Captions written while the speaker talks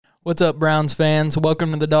What's up, Browns fans?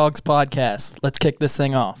 Welcome to the Dogs Podcast. Let's kick this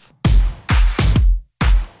thing off.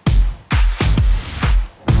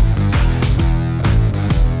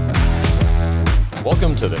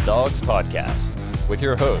 Welcome to the Dogs Podcast with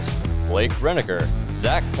your hosts, Blake Renneker,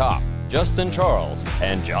 Zach Kopp, Justin Charles,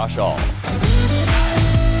 and Josh All.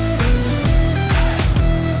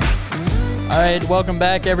 All right, welcome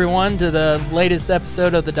back, everyone, to the latest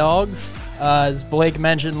episode of the Dogs. As Blake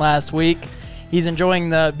mentioned last week, he's enjoying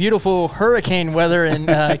the beautiful hurricane weather in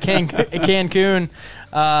Cancun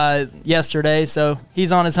yesterday, so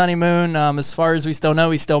he's on his honeymoon. As far as we still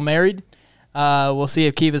know, he's still married. We'll see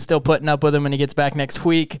if Kiva's still putting up with him when he gets back next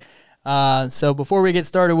week. So before we get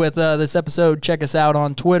started with this episode, check us out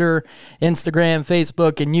on Twitter, Instagram,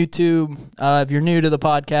 Facebook, and YouTube. If you're new to the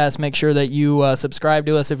podcast, make sure that you subscribe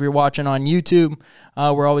to us if you're watching on YouTube.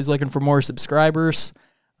 We're always looking for more subscribers.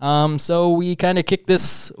 So we kind of kicked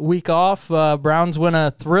this week off. Browns win a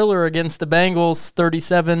thriller against the Bengals,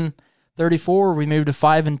 37-34. We moved to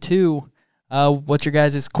 5-2. What's your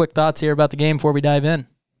guys' quick thoughts here about the game before we dive in?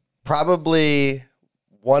 Probably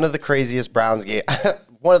one of the craziest Browns games,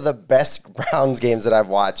 one of the best Browns games that I've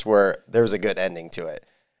watched where there's a good ending to it.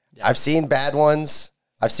 Yeah. I've seen bad ones.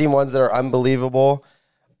 I've seen ones that are unbelievable.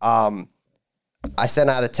 I sent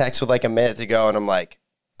out a text with like a minute to go, and I'm like,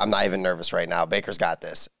 I'm not even nervous right now. Baker's got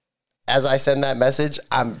this. As I send that message,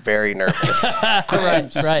 I'm very nervous. I'm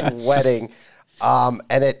sweating.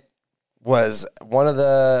 And it was one of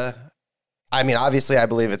the, obviously I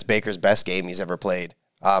believe it's Baker's best game he's ever played.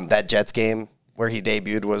 That Jets game where he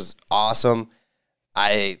debuted was awesome.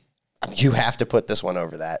 You have to put this one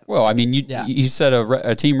over that. Well, you set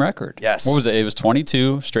a team record. Yes. What was it? It was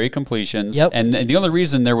 22 straight completions. Yep. And the only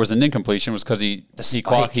reason there was an incompletion was because he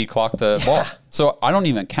clocked the ball. So I don't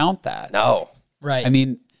even count that. No. Right.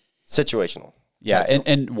 Situational. Yeah.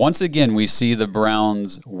 And once again, we see the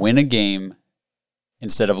Browns win a game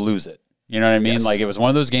instead of lose it. You know what I mean? Yes. Like it was one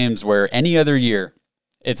of those games where any other year,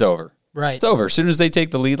 it's over. Right. It's over. As soon as they take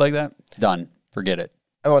the lead like that, done. Forget it.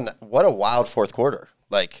 Oh, and what a wild fourth quarter.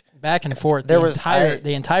 Like back and forth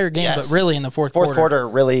the entire game, yes. but really in the fourth quarter. Fourth quarter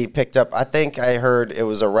really picked up. I think I heard it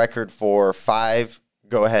was a record for 5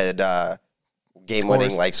 go-ahead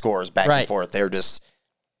game-winning scores back and forth. They were just...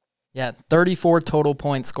 Yeah, 34 total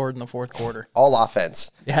points scored in the fourth quarter. All offense.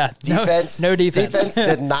 Yeah. Defense. No defense. Defense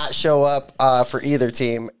did not show up for either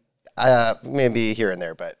team. Maybe here and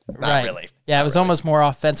there, but not really. Yeah, it was almost more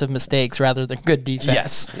offensive mistakes rather than good defense.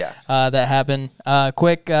 Yes, yeah. That happened.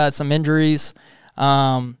 Some injuries.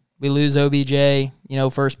 We lose OBJ,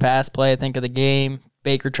 first pass play, I think, of the game.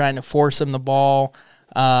 Baker trying to force him the ball.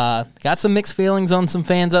 Got some mixed feelings on some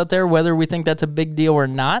fans out there, whether we think that's a big deal or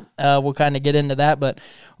not. We'll kind of get into that, but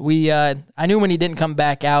I knew when he didn't come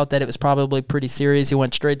back out that it was probably pretty serious. He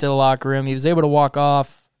went straight to the locker room. He was able to walk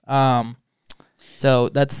off. So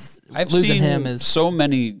I've losing seen him is so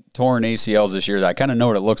many torn ACLs this year that I kind of know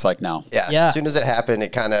what it looks like now. Yeah. As soon as it happened,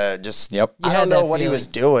 it kind of just. Yep. I don't know what he was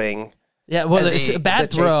doing. Yeah, well, it's a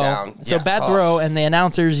bad throw. So bad throw, and the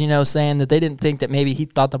announcers, saying that they didn't think that maybe he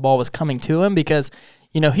thought the ball was coming to him because,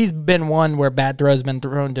 he's been one where bad throws been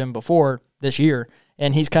thrown to him before this year,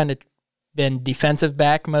 and he's kind of been defensive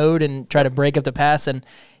back mode and try to break up the pass, and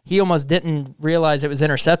he almost didn't realize it was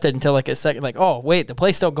intercepted until like a second, like, oh, wait, the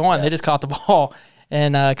play's still going. Yeah. They just caught the ball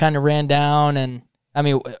and kind of ran down, and,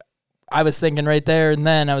 I was thinking right there and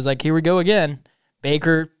then, I was like, here we go again.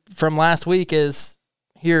 Baker from last week is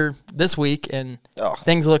here this week, and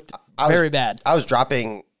things looked very bad. I was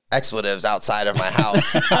dropping expletives outside of my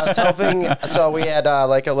house. I was helping. So we had a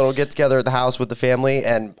little get together at the house with the family,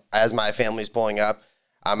 and as my family's pulling up,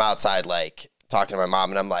 I'm outside talking to my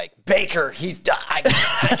mom, and I'm like, Baker, he's died.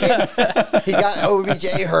 I can't. He got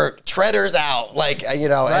OBJ hurt. Treader's out. Right.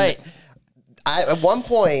 And at one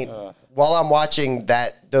point, while I'm watching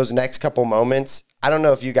those next couple moments, I don't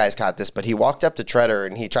know if you guys caught this, but he walked up to Treader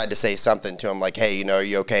and he tried to say something to him like, hey, are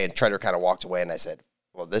you okay? And Treader kind of walked away, and I said,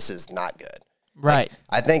 well, this is not good. Right.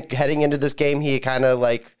 I think heading into this game, he kind of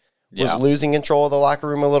was losing control of the locker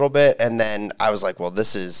room a little bit. And then I was like, well,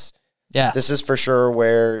 this is for sure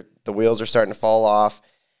where the wheels are starting to fall off.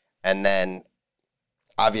 And then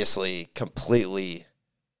obviously completely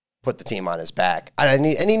put the team on his back. And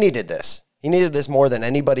he needed this. He needed this more than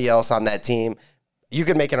anybody else on that team. You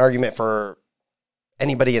could make an argument for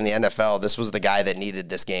anybody in the NFL. This was the guy that needed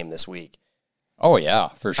this game this week. Oh, yeah,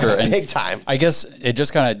 for sure. And big time. I guess it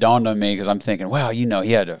just kind of dawned on me because I'm thinking, wow, he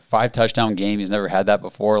had a 5-touchdown game. He's never had that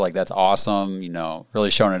before. That's awesome, really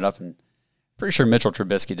showing it up. And pretty sure Mitchell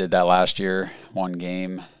Trubisky did that last year, one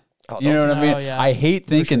game. You know what I mean? Yeah. I hate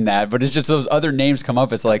thinking that, but it's just those other names come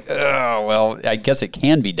up. It's like, oh, well, I guess it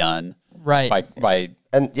can be done. Right. By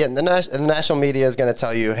And yeah, the national media is going to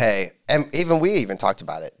tell you, hey, and we even talked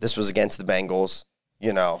about it. This was against the Bengals,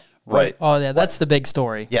 Right. Oh yeah, that's the big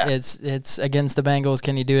story. Yeah. It's against the Bengals.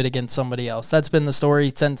 Can you do it against somebody else? That's been the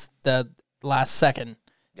story since the last second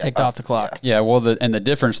ticked off the clock. Yeah, well, the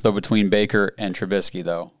difference, though, between Baker and Trubisky,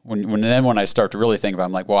 though, when I start to really think about it,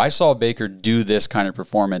 I'm like, well, I saw Baker do this kind of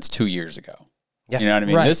performance 2 years ago. Yeah. You know what I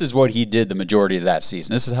mean? Right. This is what he did the majority of that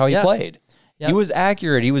season. This is how he played. Yep. He was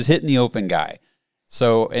accurate. He was hitting the open guy.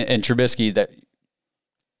 So, and Trubisky,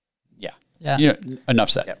 Yeah. Enough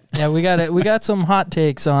said. Yep. Yeah, we got some hot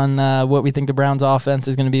takes on what we think the Browns' offense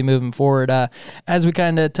is going to be moving forward. As we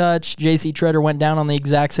kind of touched, J.C. Treader went down on the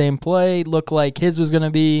exact same play. Looked like his was going to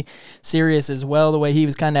be serious as well, the way he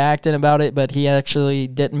was kind of acting about it, but he actually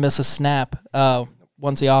didn't miss a snap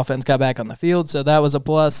once the offense got back on the field, so that was a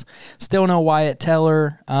plus. Still no Wyatt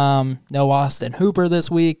Teller, no Austin Hooper this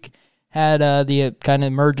week. Had the kind of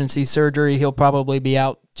emergency surgery. He'll probably be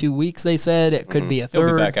out 2 weeks, they said. It could be a third.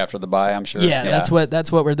 He'll be back after the bye, I'm sure. Yeah,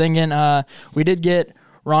 that's what we're thinking. We did get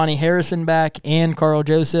Ronnie Harrison back and Carl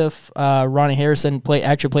Joseph. Ronnie Harrison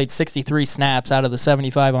actually played 63 snaps out of the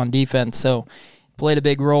 75 on defense, so played a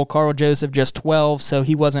big role. Carl Joseph just 12, so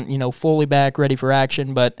he wasn't fully back, ready for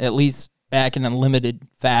action, but at least back in a limited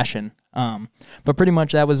fashion. But pretty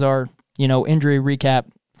much that was our injury recap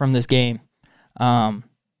from this game.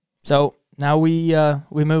 So now we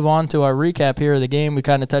move on to our recap here of the game. We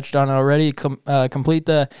kind of touched on it already. Complete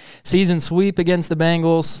the season sweep against the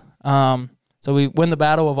Bengals. So we win the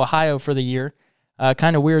Battle of Ohio for the year.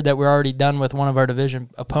 Kind of weird that we're already done with one of our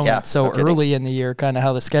division opponents early in the year, kind of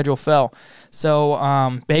how the schedule fell.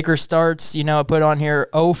 So Baker starts, I put on here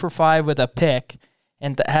 0 for 5 with a pick,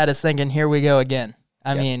 and had us thinking, here we go again.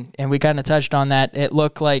 I mean, and we kind of touched on that. It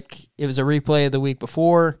looked like it was a replay of the week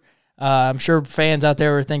before. I'm sure fans out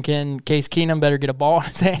there were thinking Case Keenum better get a ball in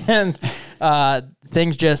his hand.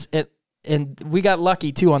 Things and we got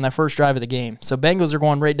lucky too on that first drive of the game. So Bengals are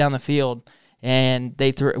going right down the field, and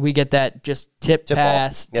we get that just tip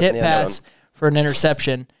pass for an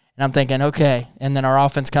interception. And I'm thinking, okay, and then our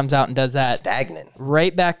offense comes out and does that. Stagnant.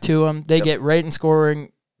 Right back to them. They get right in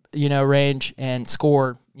scoring, range and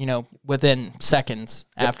score, within seconds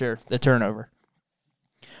after the turnover.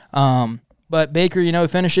 But Baker,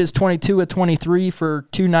 finishes 22 of 23 for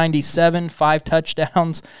 297, 5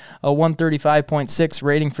 touchdowns, a 135.6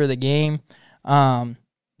 rating for the game. And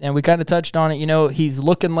we kind of touched on it. He's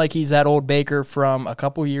looking like he's that old Baker from a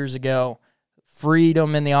couple years ago.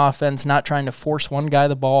 Freedom in the offense, not trying to force one guy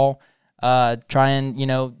the ball,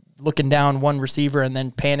 looking down one receiver and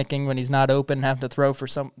then panicking when he's not open, having to throw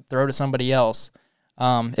to somebody else.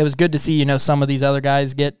 It was good to see, some of these other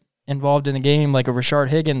guys get involved in the game, like a Rashard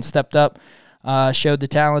Higgins stepped up, showed the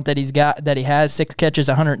talent that he has, 6 catches,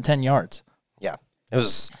 110 yards. Yeah. It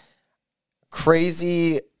was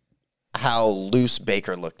crazy how loose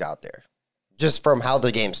Baker looked out there, just from how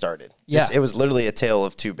the game started. Yeah. It was literally a tale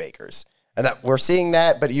of two Bakers. And we're seeing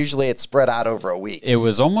that, but usually it's spread out over a week. It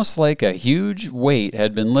was almost like a huge weight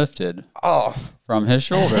had been lifted from his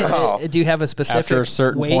shoulders. Do you have a specific after a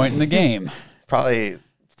certain weight? point in the game? Probably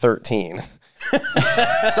 13.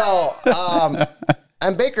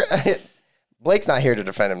 And Baker, Blake's not here to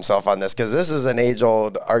defend himself on this because this is an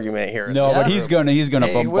age-old argument here. No, but he's gonna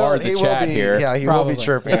bombard the chat here. Yeah, he will be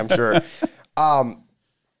chirping, I'm sure.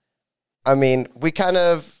 I mean,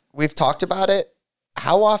 we've talked about it.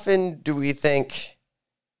 How often do we think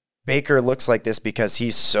Baker looks like this because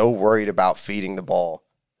he's so worried about feeding the ball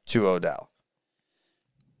to Odell?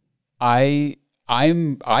 I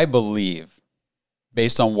believe,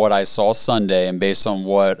 based on what I saw Sunday and based on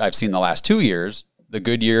what I've seen the last 2 years, the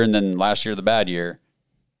good year and then last year the bad year,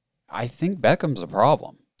 I think Beckham's a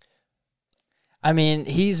problem. I mean,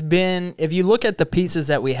 if you look at the pieces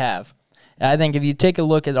that we have, I think if you take a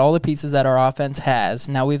look at all the pieces that our offense has,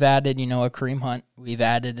 now we've added, a Kareem Hunt, we've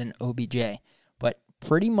added an OBJ, but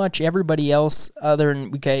pretty much everybody else, other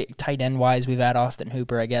than tight end wise, we've had Austin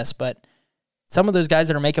Hooper, I guess, but some of those guys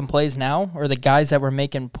that are making plays now are the guys that were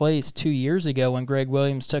making plays 2 years ago when Greg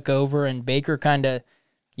Williams took over and Baker kind of,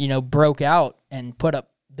 broke out and put up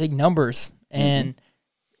big numbers. And,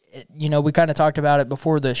 we kind of talked about it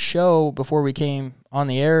before the show, before we came on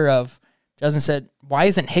the air of, Justin said, why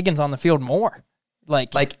isn't Higgins on the field more?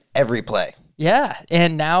 Like every play. Yeah.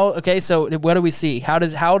 And now, so what do we see? How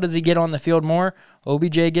does he get on the field more?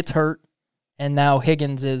 OBJ gets hurt, and now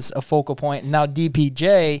Higgins is a focal point. And now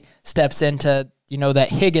DPJ steps into, that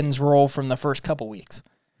Higgins role from the first couple weeks.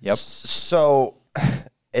 Yep. So I'm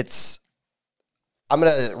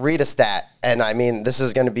going to read a stat, and I mean, this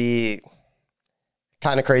is going to be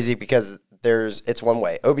kind of crazy because it's one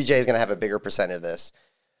way. OBJ is going to have a bigger percent of this.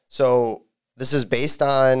 So this is based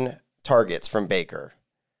on targets from Baker.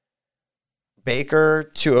 Baker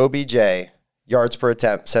to OBJ, yards per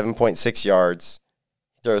attempt, 7.6 yards.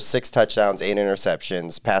 Throws 6 touchdowns, 8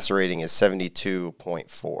 interceptions. Passer rating is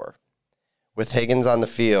 72.4. With Higgins on the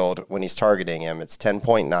field, when he's targeting him, it's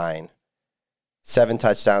 10.9. 7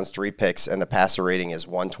 touchdowns, 3 picks, and the passer rating is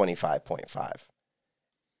 125.5.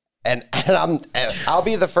 And I'll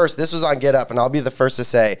be the first. This was on Get Up, and I'll be the first to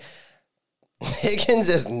say Higgins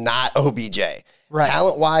is not OBJ. Right.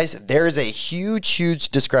 Talent-wise, there is a huge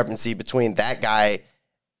discrepancy between that guy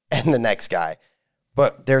and the next guy.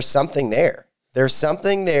 But there's something there. There's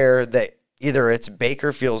something there that either it's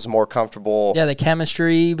Baker feels more comfortable. Yeah, the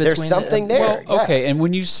chemistry between. There's something there. Well, okay, and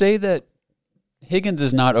when you say that Higgins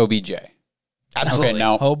is not OBJ. Absolutely. Okay,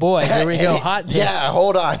 now, Oh boy, here we go. Hot take. Yeah,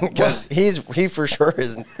 hold on, because he for sure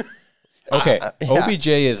is. okay, yeah. OBJ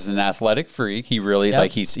is an athletic freak. He really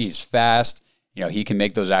he's fast. You know, he can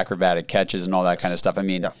make those acrobatic catches and all that kind of stuff. I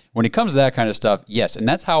mean, when it comes to that kind of stuff, yes, and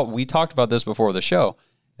that's how we talked about this before the show.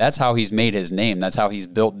 That's how he's made his name. That's how he's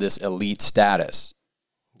built this elite status.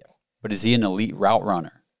 Yeah. But is he an elite route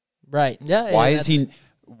runner? Right. Yeah. Why is he?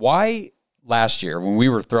 Why last year when we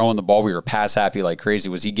were throwing the ball, we were pass happy like crazy?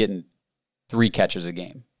 Was he getting 3 catches a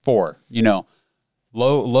game, 4? You know,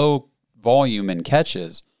 low volume and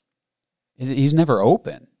catches. He's never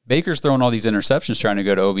open. Baker's throwing all these interceptions trying to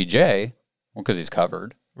go to OBJ, well, because he's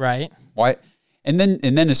covered. Right. Why? And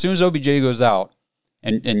then as soon as OBJ goes out,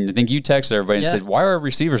 and I think you texted everybody and said, why are our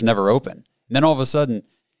receivers never open? And then all of a sudden,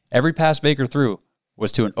 every pass Baker threw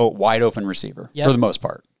was to an wide open receiver for the most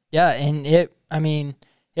part. Yeah, and it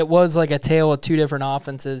was like a tale of 2 different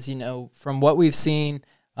offenses, you know, from what we've seen,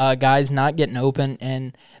 guys not getting open.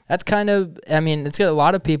 And that's kind of, it's got a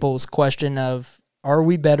lot of people's question of, are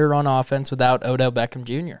we better on offense without Odell Beckham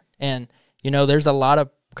Jr.? And, you know, there's a lot of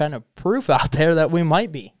kind of proof out there that we might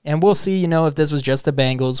be. And we'll see, you know, if this was just the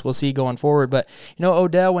Bengals, we'll see going forward. But, you know,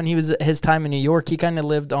 Odell, when he was his time in New York, he kind of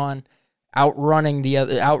lived on outrunning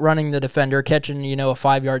the defender, catching, you know, a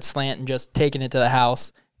 5-yard slant and just taking it to the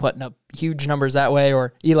house, putting up huge numbers that way.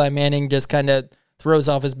 Or Eli Manning just kind of throws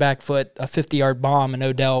off his back foot a 50-yard bomb, and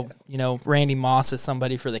Odell, you know, Randy Moss is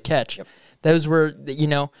somebody for the catch. Yep. Those were, you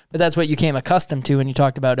know, but that's what you came accustomed to when you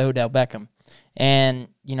talked about Odell Beckham. And,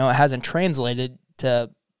 you know, it hasn't translated to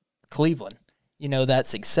Cleveland, you know, that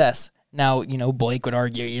success. Now, you know, Blake would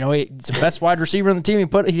argue, you know, he's the best wide receiver on the team.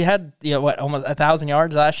 He had, you know, almost 1,000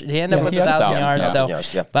 yards last year. He ended up with 1,000 yards.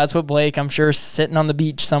 So that's what Blake, I'm sure, sitting on the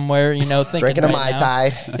beach somewhere, you know, thinking drinking a Mai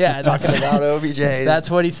Tai. Yeah. Talking about OBJ. That's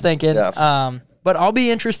what he's thinking. Yeah. But I'll be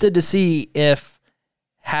interested to see if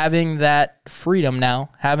having that freedom now,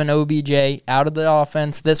 having OBJ out of the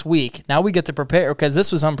offense this week, now we get to prepare, because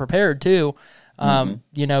this was unprepared too,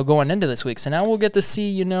 you know, going into this week. So now we'll get to see,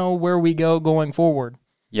 you know, where we go going forward.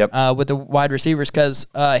 Yep. With the wide receivers, because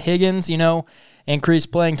Higgins, you know,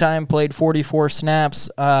 increased playing time, played 44 snaps.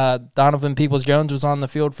 Donovan Peoples-Jones was on the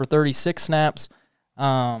field for 36 snaps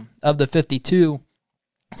of the 52.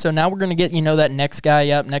 So now we're going to get, you know, that next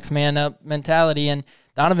guy up, next man up mentality. And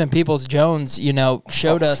Donovan Peoples-Jones, you know,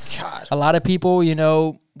 showed us a lot of people, you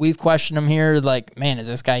know, we've questioned him here, like, man, is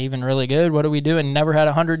this guy even really good? What are we doing? Never had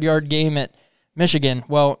a 100-yard game at Michigan.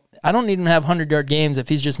 Well, I don't need him to have 100-yard games if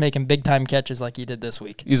he's just making big-time catches like he did this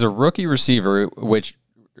week. He's a rookie receiver, which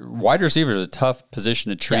wide receiver is a tough position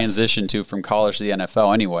to transition to from college to the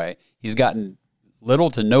NFL anyway. He's gotten little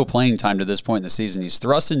to no playing time to this point in the season. He's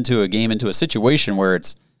thrust into a situation where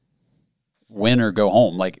it's win or go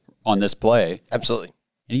home, like on this play. Absolutely.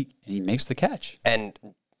 And he makes the catch. And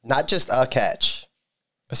not just a catch.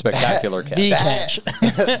 A spectacular catch. Catch.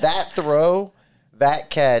 That throw, that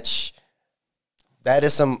catch, that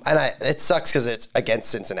is some, and it sucks because it's against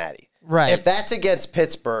Cincinnati. Right. If that's against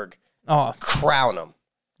Pittsburgh, crown him.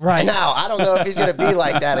 Right. Now, I don't know if he's going to be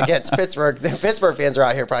like that against Pittsburgh. The Pittsburgh fans are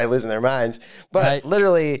out here probably losing their minds. But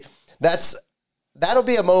literally, that'll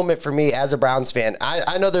be a moment for me as a Browns fan.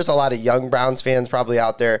 I know there's a lot of young Browns fans probably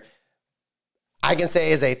out there. I can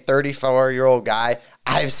say as a 34-year-old guy,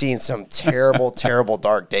 I've seen some terrible, terrible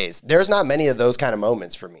dark days. There's not many of those kind of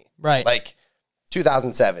moments for me. Right. Like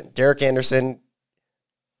 2007, Derek Anderson.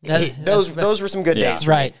 Those were some good days for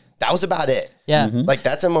me. That was about it. Yeah. Mm-hmm. Like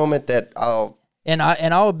that's a moment that I'll. And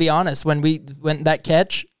I'll be honest, when that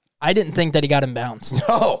catch, I didn't think that he got in bounds.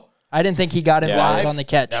 No. I didn't think he got in bounds on the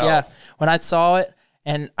catch. No. Yeah. When I saw it,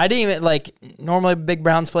 and I didn't even, like, normally big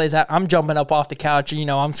Browns plays, I'm jumping up off the couch, you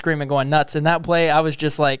know, I'm screaming, going nuts. And that play, I was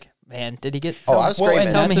just like, man, did he get... I was screaming.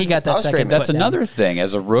 Tell me he got that second foot That's another thing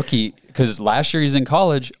as a rookie, because last year he's in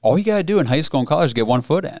college. All you got to do in high school and college is get 1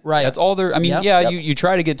 foot in. Right. That's all there... I mean, you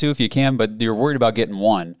try to get 2 if you can, but you're worried about getting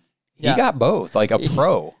 1. He got both, like a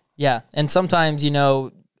pro. Yeah, and sometimes,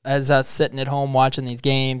 as us sitting at home watching these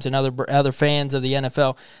games and other fans of the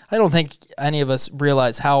NFL, I don't think any of us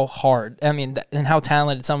realize how hard, and how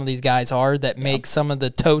talented some of these guys are that make some of the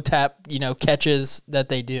toe tap, catches that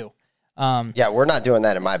they do. Yeah, we're not doing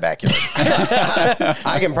that in my backyard.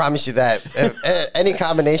 I can promise you that. If any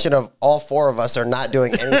combination of all four of us are not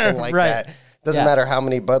doing anything like Right. that. Doesn't matter how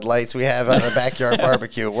many Bud Lights we have on a backyard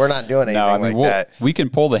barbecue. We're not doing anything like that. We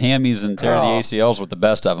can pull the hammies and tear the ACLs with the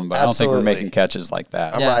best of them, but I don't think we're Absolutely. making catches like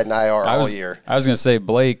that. I'm riding IR all year. I was going to say,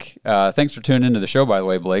 Blake, thanks for tuning into the show, by the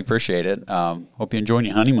way, Blake. Appreciate it. Hope you're enjoying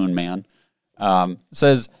your honeymoon, man.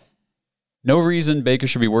 Says, no reason Baker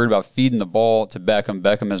should be worried about feeding the ball to Beckham.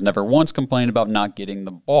 Beckham has never once complained about not getting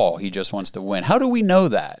the ball. He just wants to win. How do we know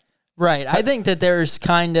that? Right. I think that there's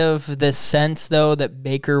kind of this sense, though, that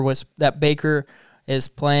Baker is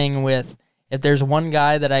playing with. If there's one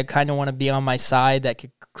guy that I kind of want to be on my side that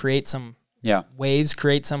could create some waves,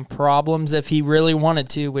 create some problems if he really wanted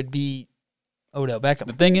to, would be Odell Beckham.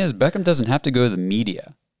 The thing is, Beckham doesn't have to go to the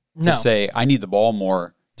media to say, I need the ball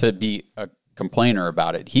more, to be a complainer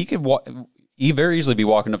about it. He could he very easily be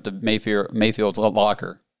walking up to Mayfield's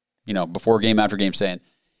locker, before game after game saying,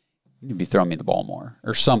 you need to be throwing me the ball more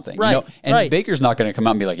or something. Right. And Baker's not going to come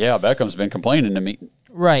out and be like, yeah, Beckham's been complaining to me.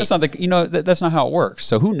 Right. That's not that's not how it works.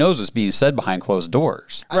 So who knows what's being said behind closed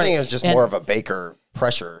doors? I think it was just more of a Baker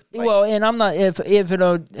pressure. And I'm not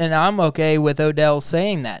and I'm okay with Odell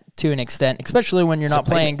saying that to an extent, especially when you're not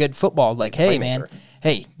playing good football. Like, hey man,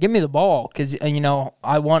 give me the ball because I'm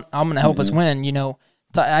going to help us win.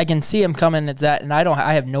 I can see him coming at that, and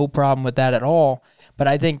I have no problem with that at all. But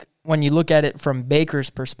I think when you look at it from Baker's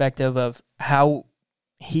perspective of how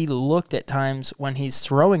he looked at times when he's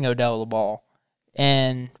throwing Odell the ball,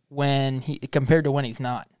 and when he compared to when he's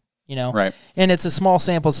not, Right. And it's a small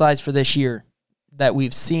sample size for this year that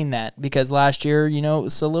we've seen that, because last year, it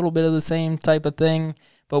was a little bit of the same type of thing,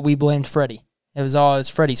 but we blamed Freddie. It was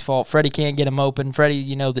Freddie's fault. Freddie can't get him open.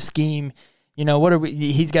 Freddie, the scheme,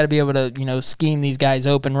 he's got to be able to, scheme these guys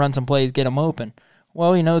open, run some plays, get them open.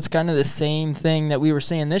 Well, it's kind of the same thing that we were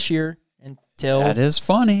seeing this year until... That is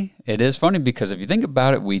funny. It is funny because if you think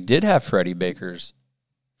about it, we did have Freddie Baker's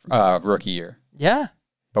rookie year. Yeah.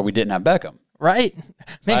 But we didn't have Beckham. Right.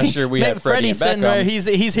 Last year we had Freddie and sitting there,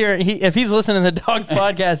 Beckham. he's here. If he's listening to the Dogs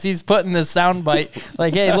podcast, he's putting this sound bite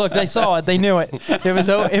like, "Hey, look, they saw it. They knew it. It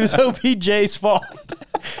was OBJ's fault."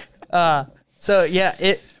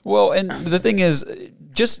 Well, and the thing is,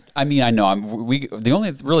 I know the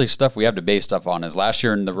only really stuff we have to base stuff on is last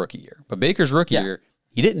year and the rookie year. But Baker's rookie year,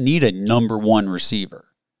 he didn't need a number one receiver.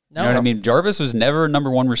 No. You know what I mean? Jarvis was never a number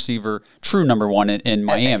one receiver, true number one in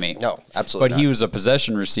Miami. No, absolutely But he was a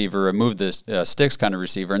possession receiver, a move the sticks kind of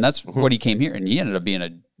receiver, and that's what he came here. And he ended up being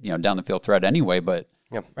a down the field threat anyway. But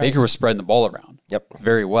Baker was spreading the ball around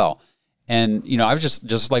very well. And I was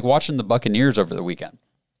just like watching the Buccaneers over the weekend.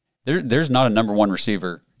 There's not a number one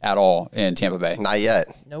receiver at all in Tampa Bay. Not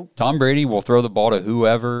yet. Nope. Tom Brady will throw the ball to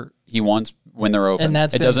whoever he wants when they're open.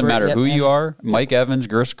 And it doesn't matter who you are. Mike Evans,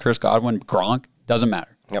 Chris Godwin, Gronk, doesn't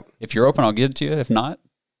matter. Yep. If you're open, I'll give it to you. If not,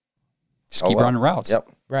 just keep running routes. Yep.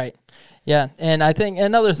 Right. Yeah. And I think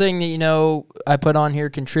another thing that, I put on here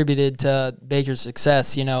contributed to Baker's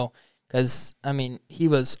success, because, he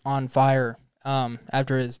was on fire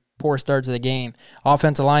after his poor starts of the game.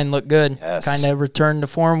 Offensive line looked good. Yes. Kind of returned to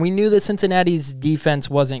form. We knew that Cincinnati's defense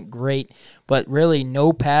wasn't great, but really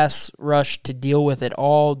no pass rush to deal with it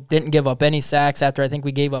all. Didn't give up any sacks after I think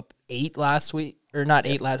we gave up 8 last week. Or not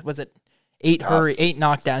 8 last. Was it 8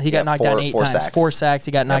 knockdowns? He got knocked down 8 times. Sacks. 4 sacks.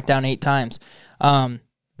 He got knocked down 8 times.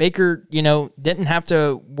 Baker, didn't have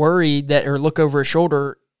to worry that or look over his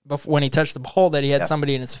shoulder before, when he touched the ball, that he had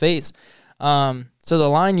somebody in his face. So the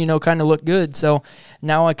line, kind of looked good. So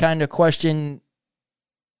now I kind of question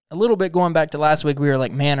a little bit going back to last week. We were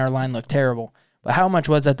like, man, our line looked terrible. But how much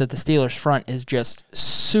was it that the Steelers' front is just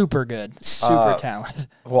super good, super talented?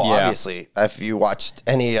 Well, obviously, if you watched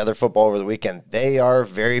any other football over the weekend, they are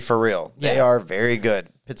very for real. They are very good.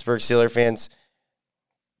 Pittsburgh Steelers fans,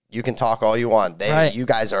 you can talk all you want. You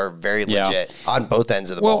guys are very legit on both ends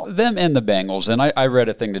of the ball. Well, them and the Bengals. And I read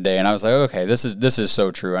a thing today, and I was like, okay, this is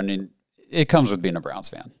so true. I mean, it comes with being a Browns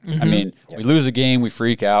fan. Mm-hmm. I mean, we lose a game, we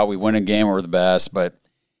freak out. We win a game, we're the best. But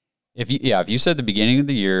if you said at the beginning of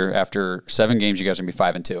the year, after 7 games, you guys are going to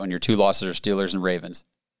be 5-2, and your 2 losses are Steelers and Ravens,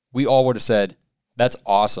 we all would have said, that's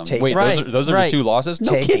awesome. Wait, those are the 2 losses?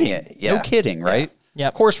 No Taking kidding. it. Yeah. No kidding, right? Yeah.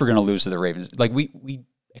 Of course we're going to lose to the Ravens. Like, we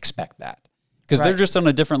expect that. Because they're just on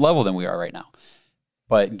a different level than we are right now.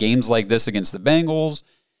 But games like this against the Bengals,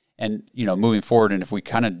 and moving forward, and if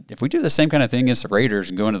we do the same kind of thing against the Raiders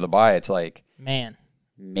and go into the bye, it's like, Man,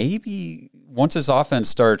 maybe once this offense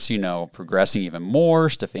starts, progressing even more,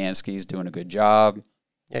 Stefanski's doing a good job.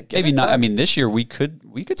 Yeah, maybe not. I mean, this year we could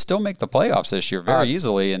still make the playoffs this year very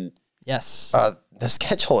easily. And yes, the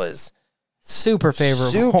schedule is super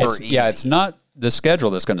favorable. Super easy. Yeah, it's not the schedule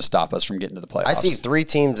that's going to stop us from getting to the playoffs. I see 3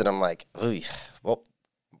 teams, and I'm like, well,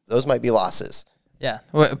 those might be losses. Yeah,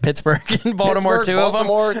 Pittsburgh and Baltimore, two of them.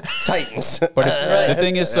 Baltimore Titans. But the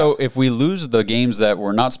thing is, so if we lose the games that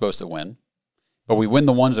we're not supposed to win, but we win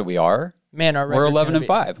the ones that we are, man, we're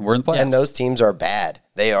 11-5. We're in the playoffs. And those teams are bad.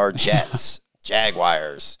 They are Jets,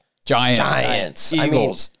 Jaguars, Giants,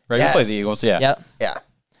 Eagles. Right? Yes. We play the Eagles. Yeah.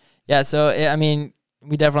 Yeah. So I mean,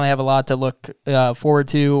 we definitely have a lot to look forward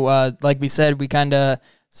to. Like we said, we kind of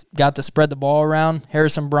got to spread the ball around.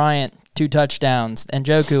 Harrison Bryant, 2 touchdowns.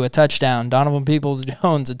 Njoku, a touchdown. Donovan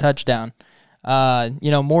Peoples-Jones, a touchdown.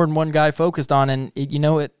 More than one guy focused on, and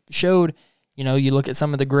it showed. You look at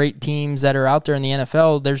some of the great teams that are out there in the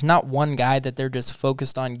NFL, there's not one guy that they're just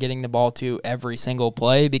focused on getting the ball to every single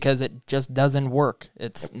play because it just doesn't work.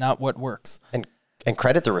 It's not what works. And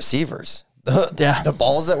credit the receivers. Yeah. The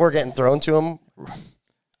balls that were getting thrown to him,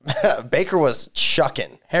 Baker was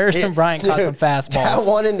chucking. Harrison Bryant caught some fastballs. That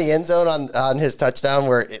one in the end zone on his touchdown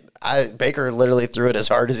where Baker literally threw it as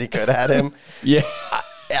hard as he could at him. Yeah.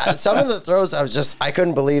 Some of the throws, I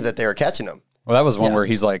couldn't believe that they were catching him. Well, that was one where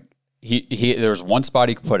he's like, there was one spot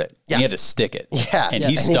he could put it. Yeah. He had to stick it. Yeah. And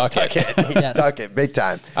he stuck it. He stuck it big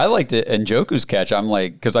time. I liked it. And Njoku's catch, I'm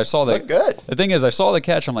like, because I saw that. Looked good. The thing is, I saw the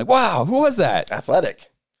catch. I'm like, wow, who was that? Athletic.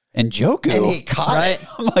 And Njoku. And he caught it.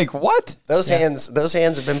 I'm like, what? Those hands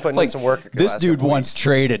have been putting in some work. This dude once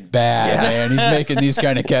traded bad, man. He's making these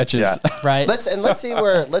kind of catches. Yeah. Right. Let's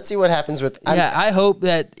see what happens with. I hope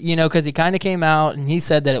that because he kind of came out and he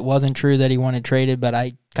said that it wasn't true that he wanted traded, but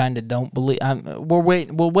I kind of don't believe. We'll wait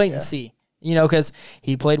and see. Because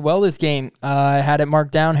he played well this game. I had it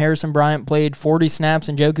marked down. Harrison Bryant played 40 snaps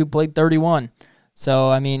and Njoku played 31. So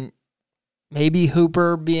I mean, maybe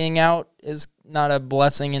Hooper being out is not a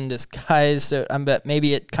blessing in disguise. So but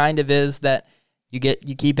maybe it kind of is that you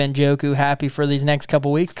keep Njoku happy for these next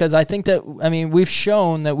couple weeks because I think that we've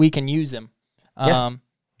shown that we can use him.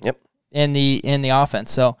 Yep. In the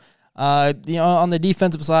offense. So on the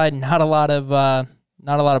defensive side, not a lot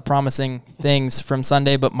of promising things from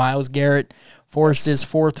Sunday, but Myles Garrett forced his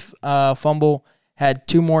 4th fumble, had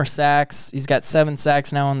 2 more sacks. He's got 7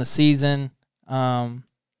 sacks now on the season,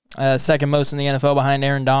 second most in the NFL behind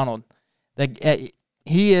Aaron Donald.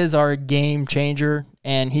 He is our game changer,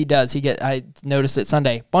 and I noticed it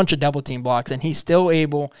Sunday, bunch of double team blocks, and he's still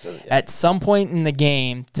able at some point in the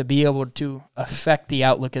game to be able to affect the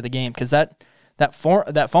outlook of the game because that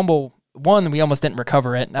fumble. One, we almost didn't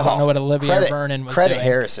recover it. I don't know what Olivia Vernon was doing. Credit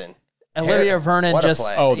Harrison. Olivia Vernon what a just...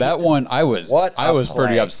 play. Oh, that one, I was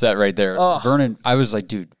pretty upset right there. Vernon, I was like,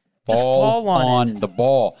 dude, fall on the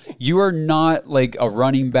ball. You are not like a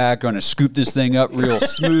running back going to scoop this thing up real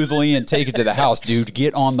smoothly and take it to the house, dude.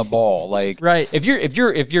 Get on the ball. Like, right. If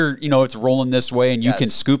you're, it's rolling this way and you can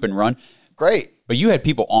scoop and run. Great. But you had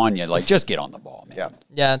people on you. Like, just get on the ball, man.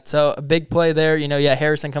 Yeah, so a big play there.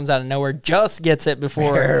 Harrison comes out of nowhere, just gets it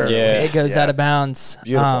before it goes out of bounds.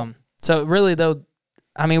 Beautiful. So really, though,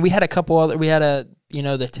 we had a couple other. We had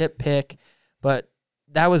the tip pick, but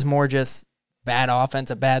that was more just bad offense,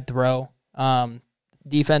 a bad throw.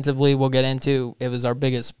 Defensively, we'll get into. It was our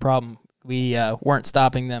biggest problem. We weren't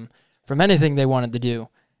stopping them from anything they wanted to do.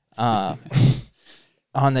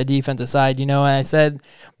 On the defensive side, and I said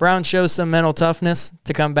Brown shows some mental toughness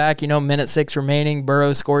to come back. Minute 6 remaining,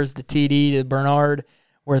 Burrow scores the TD to Bernard.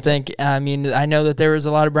 I know that there was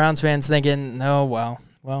a lot of Browns fans thinking, "Oh, well,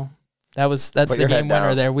 that's the game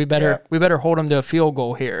winner there. We better hold them to a field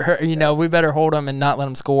goal here. We better hold them and not let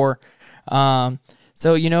them score." So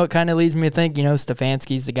it kind of leads me to think,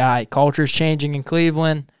 Stefanski's the guy. Culture's changing in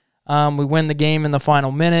Cleveland. We win the game in the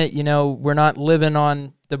final minute. We're not living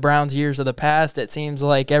on the Browns' years of the past. It seems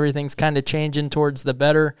like everything's kind of changing towards the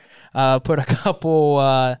better. Put a couple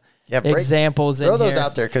examples in here. Throw those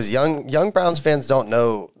out there because young Browns fans don't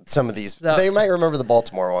know some of these. They might remember the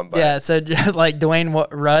Baltimore one. But so like Dwayne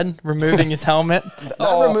Rudd removing his helmet.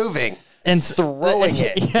 Not removing. And throwing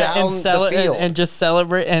it down the field. And just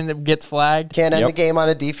celebrate, and it gets flagged. Can't end the game on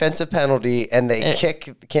a defensive penalty, and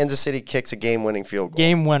Kansas City kicks a game-winning field goal.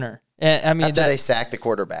 Game winner. After they sack the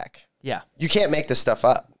quarterback. Yeah. You can't make this stuff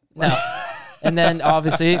up. No. And then,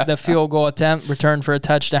 obviously, the field goal attempt returned for a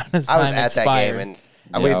touchdown as time I was at expired. that game,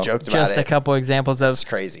 and we've joked about it. Just a couple examples of... It's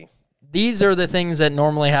crazy. These are the things that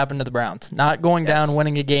normally happen to the Browns. Not going down,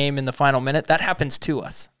 winning a game in the final minute. That happens to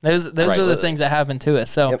us. Those are the things that happen to us.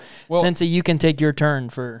 So, Cincy, you can take your turn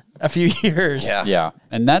for a few years. Yeah.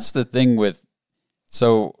 And that's the thing with...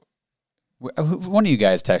 So, One of you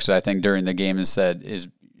guys texted, I think, during the game and said,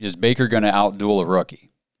 is Baker going to outduel a rookie?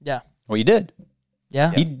 Yeah. Well, he did.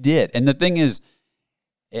 Yeah. He did. And the thing is,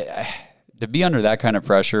 to be under that kind of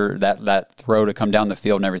pressure, that throw to come down the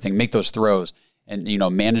field and everything, make those throws and,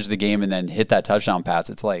 manage the game and then hit that touchdown pass,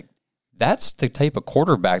 it's like, that's the type of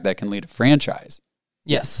quarterback that can lead a franchise.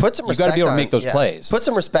 Yes. Put some You respect got to be able to on- make those yeah. plays. Put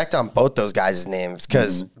some respect on both those guys' names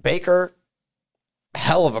because Baker,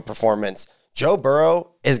 hell of a performance. Joe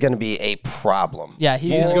Burrow is going to be a problem. Yeah,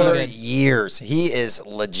 he's for gonna be- years. He is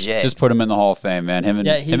legit. Just put him in the Hall of Fame, man. Him and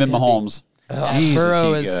he's gonna Mahomes. Jesus,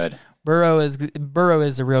 Burrow he's is good. Burrow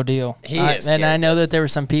is the real deal. He is and good. I know that there were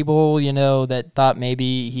some people, that thought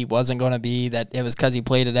maybe he wasn't going to be, that it was because he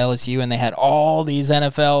played at LSU and they had all these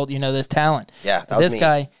NFL, this talent. Yeah, that was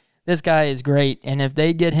me. This guy is great, and if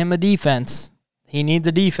they get him a defense, he needs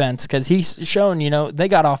a defense because he's shown, they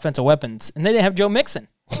got offensive weapons, and they didn't have Joe Mixon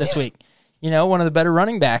this week. One of the better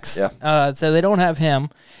running backs. Yeah. So they don't have him,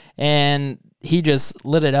 and he just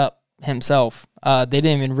lit it up himself. They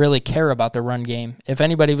didn't even really care about the run game. If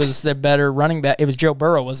anybody was the better running back, it was Joe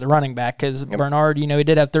Burrow was the running back because Bernard, he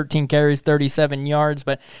did have 13 carries, 37 yards,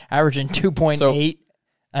 but averaging 2.8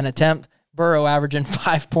 an attempt. Burrow averaging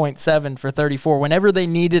 5.7 for 34. Whenever they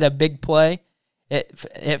needed a big play,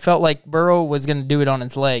 it felt like Burrow was going to do it on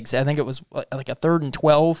his legs. I think it was like a 3rd and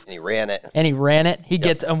 12. And he ran it. He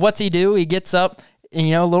gets, and what's he do? He gets up, and,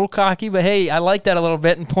 a little cocky, but hey, I like that a little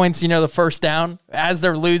bit, and points, the first down as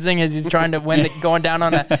they're losing, as he's trying to win, going down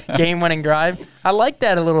on a game-winning drive. I like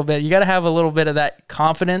that a little bit. You got to have a little bit of that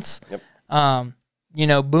confidence,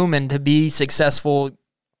 booming to be successful,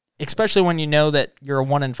 especially when you know that you're a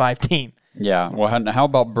 1-5 team. Yeah. Well, how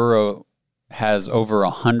about Burrow has over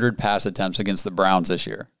 100 pass attempts against the Browns this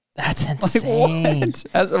year? That's insane. What?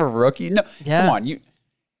 As a rookie? No. Yeah. Come on.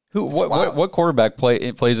 What quarterback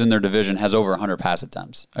plays in their division has over 100 pass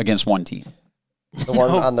attempts against one team? The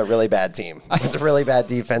one on the really bad team. It's a really bad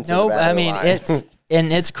defense. No, and a bad I mean,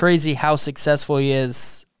 O-line. it's crazy how successful he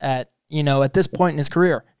is at this point in his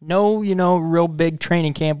career. No, real big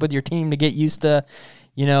training camp with your team to get used to,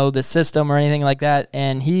 the system or anything like that.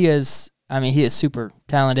 And he is super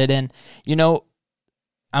talented. And,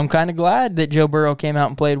 I'm kind of glad that Joe Burrow came out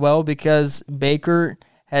and played well because Baker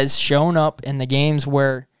has shown up in the games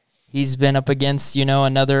where he's been up against,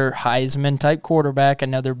 another Heisman-type quarterback,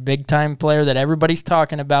 another big-time player that everybody's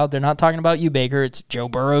talking about. They're not talking about you, Baker. It's Joe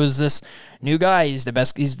Burrow's this new guy. He's the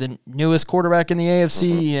best. He's the newest quarterback in the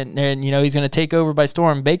AFC, and he's going to take over by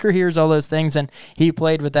storm. Baker hears all those things, and he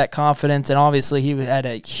played with that confidence, and obviously he had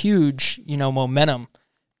a huge, momentum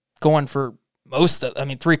going for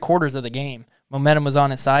 3/4 of the game. Momentum was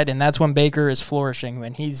on his side, and that's when Baker is flourishing,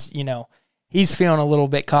 when he's feeling a little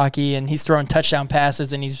bit cocky, and he's throwing touchdown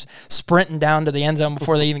passes, and he's sprinting down to the end zone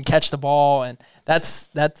before they even catch the ball, and that's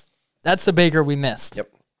the Baker we missed.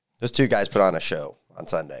 Yep. Those two guys put on a show on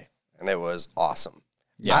Sunday, and it was awesome.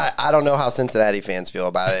 Yeah. I don't know how Cincinnati fans feel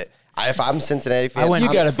about it. If I'm a Cincinnati fan, You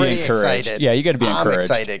I'm gotta be pretty encouraged. excited. Yeah, you gotta be I'm encouraged.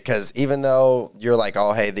 excited because even though you're like,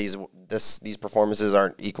 oh, hey, these performances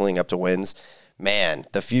aren't equaling up to wins, man,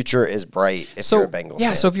 the future is bright if you're a Bengals fan.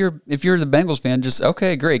 Yeah, so if you're the Bengals fan, just,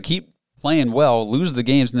 okay, great, keep playing well, lose the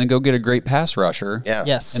games, and then go get a great pass rusher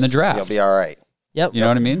Yes. in the draft. You'll be all right. Yep. You know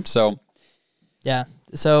what I mean? So Yeah.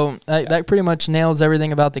 So that pretty much nails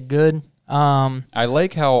everything about the good. I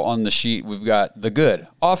like how on the sheet we've got the good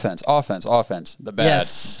offense, the bad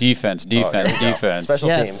Yes. defense, defense. Special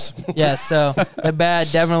Yes. teams. Yes. So the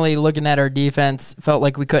bad, definitely looking at our defense, felt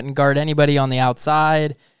like we couldn't guard anybody on the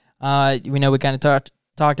outside. We know we kind of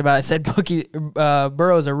talked about it. I said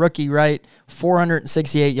Burrow's a rookie, right?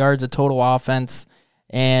 468 yards of total offense.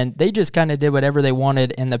 And they just kind of did whatever they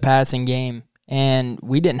wanted in the passing game. And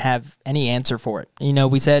we didn't have any answer for it.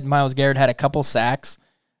 We said Myles Garrett had a couple sacks.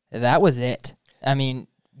 That was it. I mean,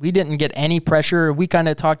 we didn't get any pressure. We kind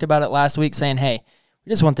of talked about it last week saying, hey, we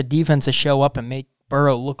just want the defense to show up and make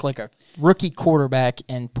Burrow look like a rookie quarterback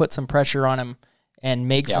and put some pressure on him and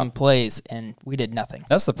make some plays, and we did nothing.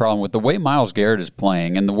 That's the problem with the way Myles Garrett is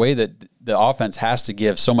playing and the way that the offense has to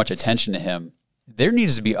give so much attention to him. There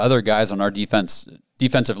needs to be other guys on our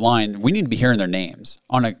defensive line. We need to be hearing their names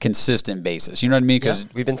on a consistent basis. You know what I mean? Because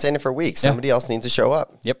We've been saying it for weeks. Somebody else needs to show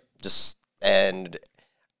up. Yep. And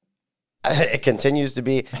it continues to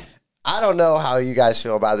be. I don't know how you guys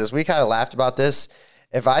feel about this. We kind of laughed about this.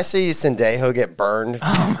 If I see Sendejo get burned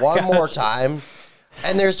one more time,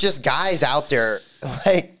 and there's just guys out there,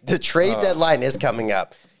 like the trade deadline is coming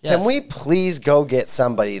up. Yes. Can we please go get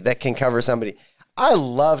somebody that can cover somebody? I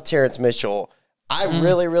love Terrence Mitchell. I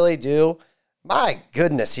really, really do. My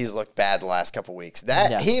goodness, he's looked bad the last couple weeks.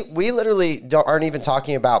 We literally aren't even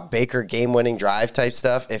talking about Baker game-winning drive type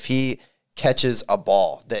stuff. If he catches a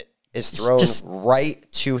ball that is thrown right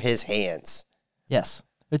to his hands. Yes.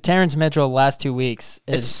 But Terrence Mitchell the last 2 weeks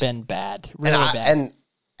has been bad. Really bad. And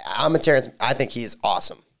I'm a Terrence. I think he's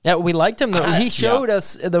awesome. Yeah, we liked him, though. He showed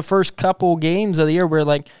us the first couple games of the year. We're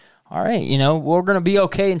like, all right, we're going to be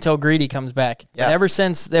okay until Greedy comes back. Yeah. But ever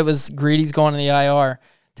since it was Greedy's going to the IR,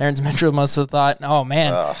 Terrence Mitchell must have thought, oh,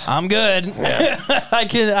 man, I'm good. Yeah. I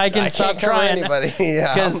can stop trying. Anybody.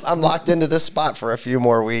 Yeah, I'm locked into this spot for a few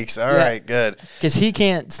more weeks. All right, good. Because he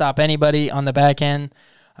can't stop anybody on the back end.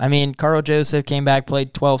 I mean, Carl Joseph came back,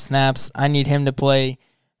 played 12 snaps. I need him to play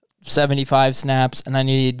 75 snaps, and I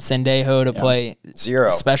need Sendejo to play 0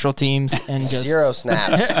 special teams and just 0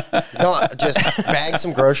 snaps. No, just bag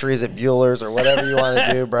some groceries at Bueller's or whatever you want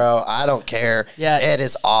to do, bro. I don't care. Yeah, it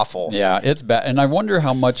is awful. Yeah, it's bad, and I wonder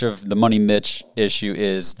how much of the Money Mitch issue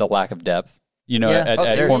is the lack of depth. At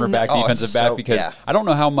cornerback, defensive back, because I don't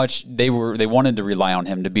know how much they wanted to rely on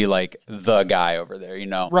him to be like the guy over there.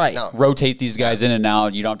 Right? No. Rotate these guys in and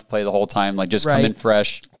out. You don't have to play the whole time. Like just come in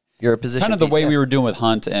fresh. You're a position kind of the way we were doing with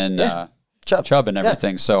Hunt and Chubb and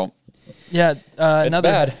everything. So it's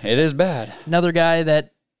bad. It is bad. Another guy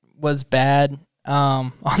that was bad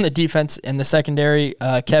on the defense in the secondary,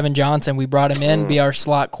 Kevin Johnson. We brought him in, be our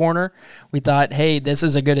slot corner. We thought, hey, this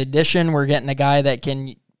is a good addition. We're getting a guy that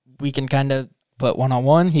we can kind of put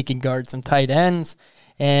one-on-one. He can guard some tight ends.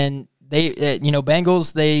 And they,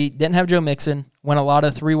 Bengals, they didn't have Joe Mixon, went a lot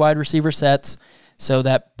of 3 wide receiver sets. So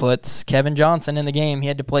that puts Kevin Johnson in the game. He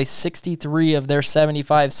had to play 63 of their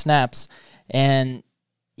 75 snaps. And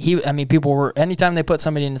people were, anytime they put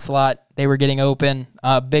somebody in the slot, they were getting open.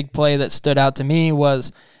 A big play that stood out to me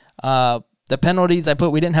was the penalties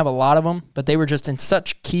we didn't have a lot of them, but they were just in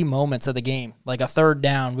such key moments of the game. Like a third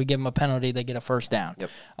down, we give them a penalty, they get a first down. Yep.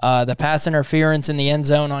 The pass interference in the end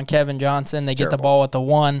zone on Kevin Johnson, they get the ball at the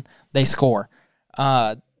 1, they score.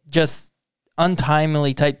 Just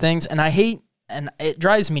untimely type things. And and it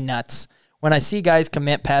drives me nuts when I see guys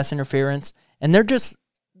commit pass interference and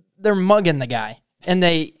they're mugging the guy. And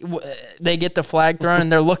they get the flag thrown,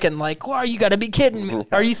 and they're looking like, "Wow, you got to be kidding me!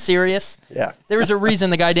 Are you serious?" Yeah. There was a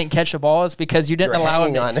reason the guy didn't catch the ball is because you didn't allow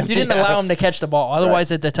him. You didn't allow him to catch the ball.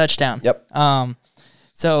 Otherwise, it's a touchdown. Yep.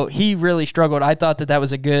 So he really struggled. I thought that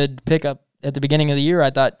was a good pickup at the beginning of the year.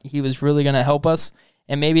 I thought he was really going to help us,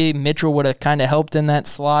 and maybe Mitchell would have kind of helped in that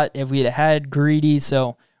slot if we had Greedy.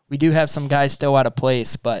 So we do have some guys still out of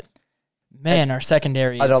place, but man, our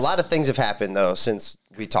secondary. A lot of things have happened though since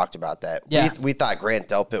we talked about that. Yeah. We thought Grant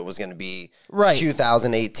Delpit was going to be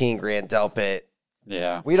 2018 Grant Delpit.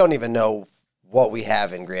 Yeah. We don't even know what we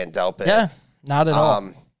have in Grant Delpit. Yeah, not at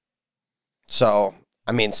all. So,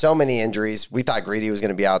 so many injuries. We thought Greedy was going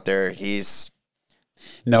to be out there.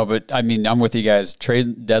 No, but I'm with you guys.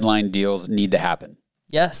 Trade deadline deals need to happen.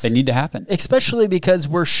 Yes. They need to happen. Especially because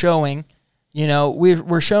we're showing,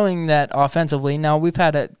 we're showing that offensively. Now, we've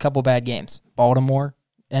had a couple bad games. Baltimore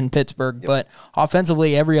and Pittsburgh, but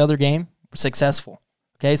offensively, every other game, successful.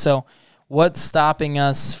 Okay, so what's stopping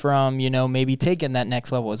us from, maybe taking that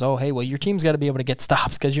next level is, your team's got to be able to get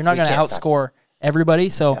stops because you're not going to outscore everybody.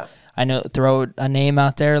 So I know, throw a name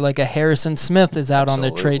out there like a Harrison Smith is out on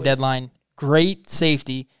the trade deadline. Great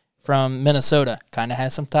safety from Minnesota. Kind of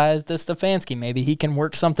has some ties to Stefanski. Maybe he can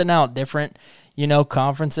work something out, different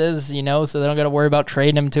conferences, so they don't got to worry about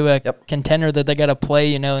trading him to a contender that they got to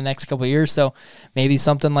play, the next couple of years. So maybe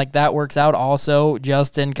something like that works out. Also,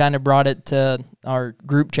 Justin kind of brought it to our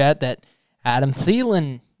group chat that Adam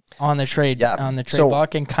Thielen on the trade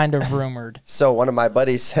block and kind of rumored. So one of my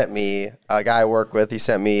buddies sent me, a guy I work with, he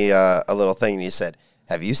sent me a little thing and he said,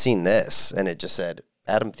 "Have you seen this?" And it just said,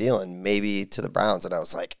 Adam Thielen, maybe to the Browns. And I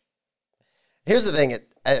was like, here's the thing.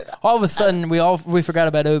 All of a sudden, we forgot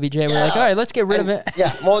about OBJ. We're like, all right, let's get rid of it.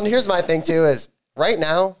 Yeah, well, and here's my thing, too, is right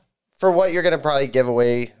now, for what you're going to probably give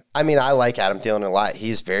away, I like Adam Thielen a lot.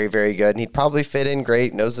 He's very, very good, and he'd probably fit in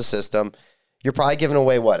great, knows the system. You're probably giving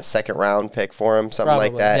away, a second-round pick for him, something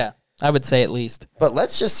like that? Yeah, I would say at least. But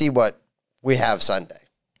let's just see what we have Sunday.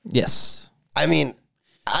 Yes.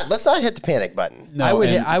 Let's not hit the panic button. No,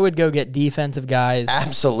 I would go get defensive guys.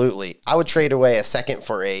 Absolutely. I would trade away a second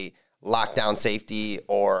for a lockdown safety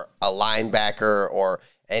or a linebacker or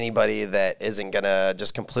anybody that isn't going to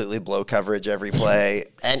just completely blow coverage every play.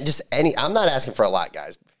 And just I'm not asking for a lot,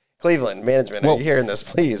 guys. Cleveland management, are you hearing this?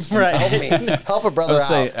 Please help me. Help a brother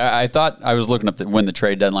out. I thought I was looking up when the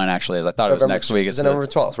trade deadline actually is. I thought it was next week. It's November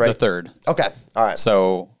 12th, right? The 3rd. Okay. All right.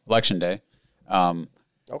 So election day.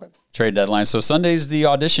 Okay. Trade deadline. So Sunday's the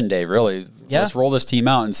audition day, really. Yeah. Let's roll this team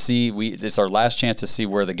out and see. It's our last chance to see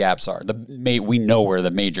where the gaps are. We know where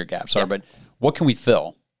the major gaps are, but what can we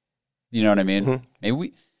fill? You know what I mean? Mm-hmm.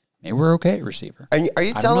 Maybe maybe we're okay at receiver. Are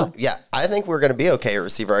you telling? Yeah, I think we're going to be okay at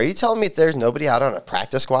receiver. Are you telling me if there's nobody out on a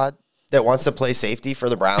practice squad that wants to play safety for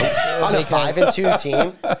the Browns on a 5-2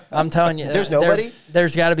 team? I'm telling you, There's nobody?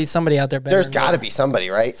 There's got to be somebody out there better. There's got to be somebody,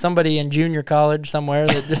 right? Somebody in junior college somewhere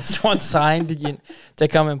that just wants signed to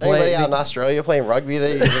come and play. Anybody out in Australia playing rugby?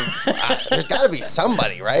 There's got to be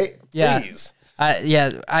somebody, right? Yeah. Please.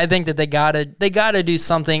 I think that they gotta do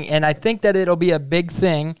something, and I think that it'll be a big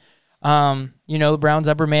thing. The Browns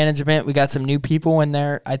upper management, we got some new people in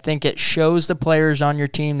there. I think it shows the players on your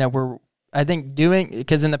team that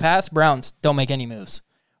because in the past, Browns don't make any moves.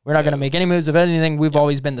 We're not going to make any moves of anything. We've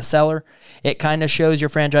always been the seller. It kind of shows your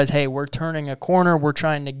franchise, hey, we're turning a corner. We're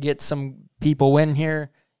trying to get some people in here.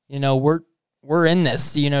 We're in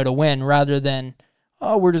this, to win, rather than,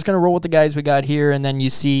 we're just going to roll with the guys we got here. And then you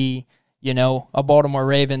see, a Baltimore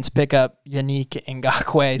Ravens pick up Yannick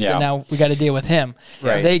Ngakoue. So now we got to deal with him.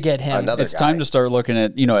 Right. They get him. It's time to start looking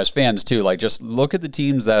at, as fans too, like just look at the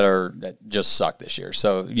teams that just suck this year.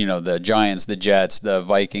 So, the Giants, the Jets, the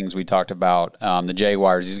Vikings we talked about, the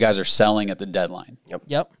Jaguars, these guys are selling at the deadline.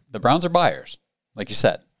 Yep. The Browns are buyers, like you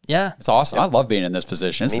said. Yeah. It's awesome. I love being in this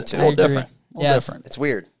position. It's Me too. a little different. It's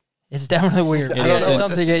weird. It's definitely weird. I don't know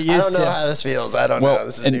something to get used to. I don't know how this feels. I don't know.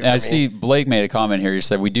 This is new for I me. see Blake made a comment here. He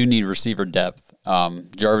said we do need receiver depth.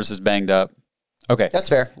 Jarvis is banged up. Okay. That's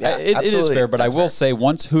fair. Yeah, it is fair, but I will say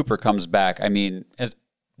once Hooper comes back,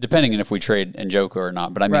 depending on if we trade Njoku or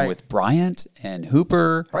not, but with Bryant and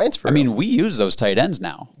Hooper, we use those tight ends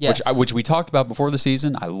now, which we talked about before the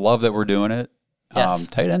season. I love that we're doing it. Yes.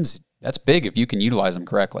 Tight ends, that's big if you can utilize them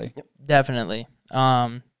correctly. Definitely.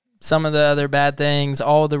 Some of the other bad things,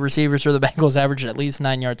 all the receivers for the Bengals averaged at least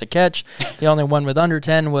 9 yards a catch. The only one with under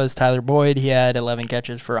 10 was Tyler Boyd. He had 11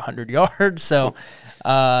 catches for 100 yards. So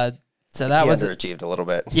that was underachieved a little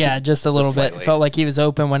bit. Yeah, just a little bit. Felt like he was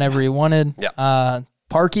open whenever he wanted. Yeah.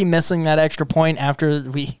 Parkey missing that extra point after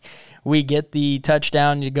we get the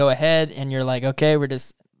touchdown to go ahead, and you're like, okay, we're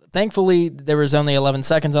just. Thankfully, there was only 11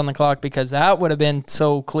 seconds on the clock because that would have been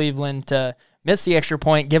so Cleveland to miss the extra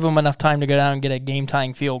point, give them enough time to go down and get a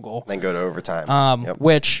game-tying field goal. Then go to overtime.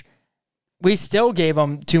 Which we still gave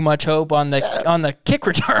them too much hope on the kick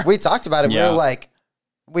return. We talked about it. Yeah. We were like,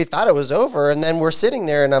 we thought it was over, and then we're sitting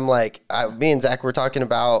there, and I'm like, me and Zach were talking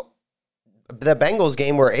about the Bengals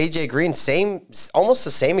game where A.J. Green, almost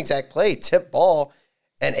the same exact play, tip ball,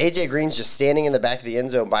 and A.J. Green's just standing in the back of the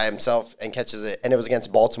end zone by himself and catches it, and it was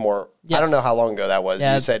against Baltimore. Yes. I don't know how long ago that was.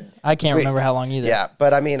 Yeah, you said I can't remember how long either. Yeah,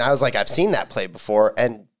 but I was like, I've seen that play before,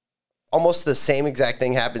 and almost the same exact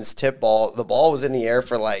thing happens. Tip ball. The ball was in the air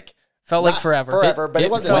for felt like forever. But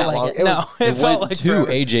it wasn't that long. It went like to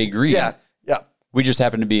A.J. Green. Yeah. We just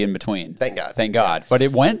happened to be in between. Thank God. Yeah. But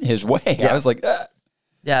it went his way. Yeah. I was like,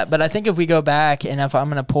 Yeah, but I think if we go back, and if I'm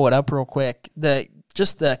going to pull it up real quick, the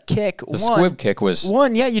kick. The squib kick was...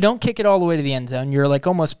 you don't kick it all the way to the end zone. You're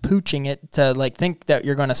almost pooching it to think that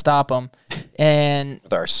you're going to stop them. And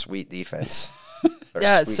with our sweet defense.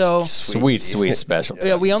 Sweet special.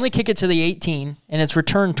 Yeah, we only kick it to the 18, and it's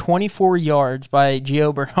returned 24 yards by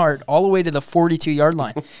Gio Bernard all the way to the 42-yard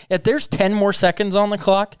line. If there's 10 more seconds on the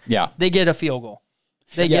clock, they get a field goal.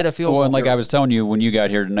 They get a field goal. And I was telling you when you got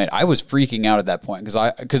here tonight, I was freaking out at that point because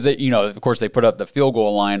of course they put up the field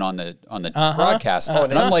goal line on the broadcast.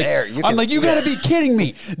 And I'm like, you got to be kidding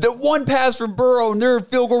me! The one pass from Burrow and their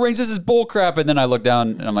field goal range. This is bull crap. And then I look down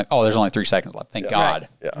and I'm like, oh, there's only 3 seconds left. Thank God.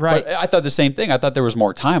 Right. But I thought the same thing. I thought there was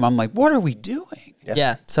more time. I'm like, what are we doing?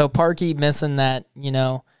 Yeah. So Parkey missing that,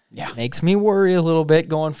 makes me worry a little bit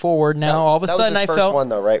going forward. Now all of a sudden that was his first one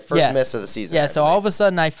though, right? First miss of the season. Yeah. So all of a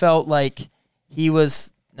sudden I felt like. I'm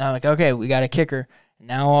like, okay, we got a kicker.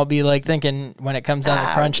 Now I'll be thinking when it comes down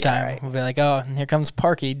to crunch time, we'll be like, oh, and here comes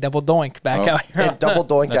Parkey, double doink back out here. Double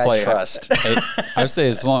doink, I trust. I would say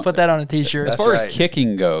as long put that on a t-shirt. As far as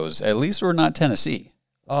kicking goes, at least we're not Tennessee.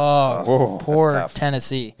 Oh, poor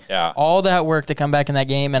Tennessee. Yeah. All that work to come back in that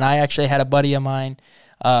game, and I actually had a buddy of mine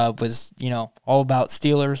was, all about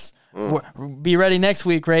Steelers. Be ready next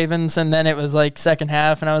week, Ravens. And then it was second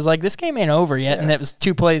half, and I was like, this game ain't over yet. Yeah. And it was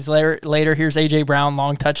 2 plays later. Here's A.J. Brown,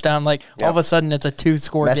 long touchdown. All of a sudden, it's a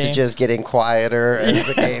 2-score game. Messages getting quieter as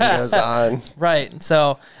the game goes on. Right.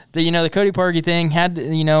 So, the Cody Parkey thing had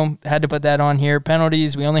to put that on here.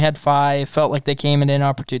 Penalties, we only had 5. Felt like they came at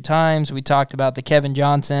inopportune times. We talked about the Kevin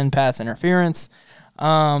Johnson pass interference.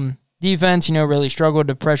 Defense, really struggled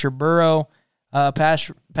to pressure Burrow.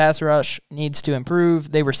 Pass rush needs to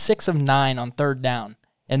improve. They were 6 of 9 on third down,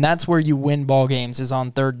 and that's where you win ball games is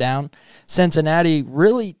on third down. Cincinnati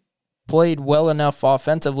really played well enough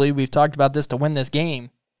offensively. We've talked about this to win this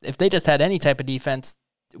game. If they just had any type of defense,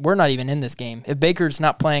 we're not even in this game. If Baker's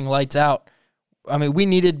not playing lights out, I mean, we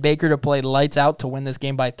needed Baker to play lights out to win this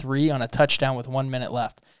game by 3 on a touchdown with 1 minute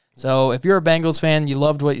left. So if you're a Bengals fan, you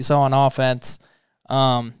loved what you saw on offense.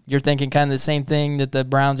 You're thinking kind of the same thing that the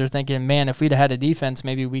Browns are thinking, man, if we'd had a defense,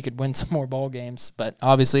 maybe we could win some more ball games. But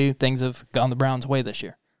obviously things have gone the Browns' way this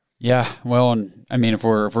year. Yeah, well, and I mean, if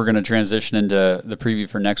we're going to transition into the preview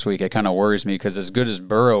for next week, it kind of worries me because as good as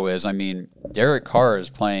Burrow is, I mean, Derek Carr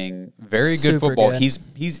is playing very good football. Good.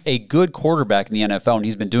 He's a good quarterback in the NFL, and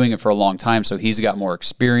he's been doing it for a long time, so he's got more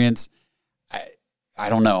experience. I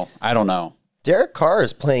don't know. Derek Carr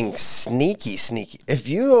is playing sneaky. If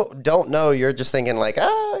you don't know, you're just thinking like,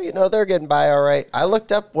 they're getting by all right. I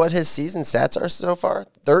looked up what his season stats are so far.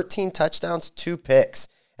 13 touchdowns, 2 picks.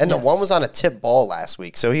 And the one was on a tip ball last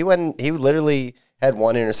week. So he literally had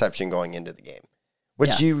 1 interception going into the game,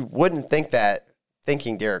 which you wouldn't think that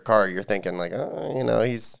thinking Derek Carr, you're thinking like,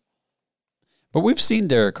 he's. But we've seen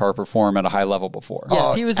Derek Carr perform at a high level before.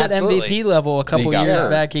 Yes, he was at MVP level a couple years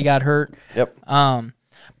back. He got hurt. Yep.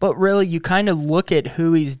 But really, you kind of look at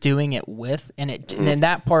who he's doing it with, and then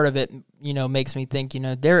that part of it, makes me think,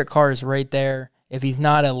 Derek Carr is right there. If he's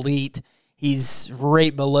not elite, he's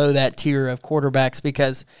right below that tier of quarterbacks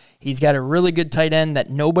because he's got a really good tight end that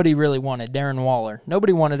nobody really wanted, Darren Waller.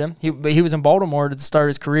 Nobody wanted him. He was in Baltimore to start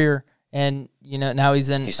his career, and now he's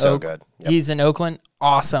in. He's so good. Yep. He's in Oakland.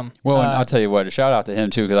 Awesome. Well, and I'll tell you what, a shout out to him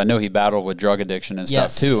too because I know he battled with drug addiction and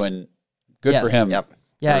stuff too, and good for him. Yep.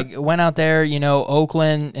 Yeah, went out there,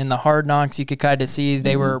 Oakland in the Hard Knocks, you could kind of see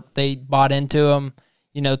they bought into him,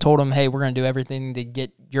 told him, hey, we're going to do everything to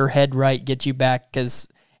get your head right, get you back,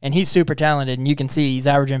 and he's super talented, and you can see he's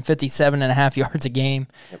averaging 57.5 yards a game.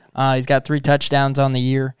 Yep. He's got 3 touchdowns on the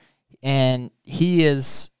year, and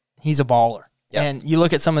he's a baller. Yep. And you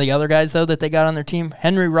look at some of the other guys, though, that they got on their team.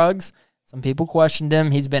 Henry Ruggs, some people questioned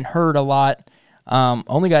him. He's been hurt a lot.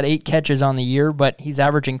 Only got 8 catches on the year, but he's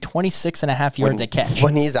averaging 26.5 yards a catch.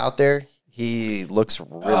 When he's out there, he looks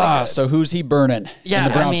really good. So who's he burning in the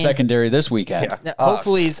Browns secondary this weekend? Yeah.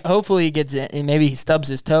 Hopefully he gets in, maybe he stubs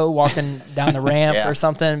his toe walking down the ramp or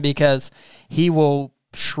something because he will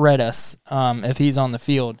shred us if he's on the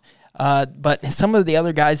field. But some of the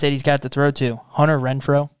other guys that he's got to throw to, Hunter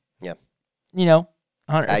Renfrow. Yeah.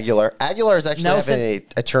 Aguilar is actually having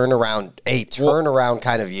a turnaround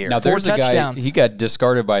kind of year. Now, there's a guy, he got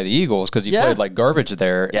discarded by the Eagles because he played like garbage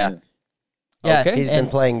there. Yeah. He's been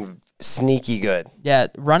playing sneaky good. Yeah,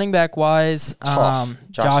 running back wise,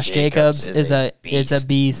 Josh Jacobs is a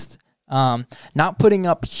beast. Not putting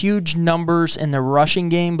up huge numbers in the rushing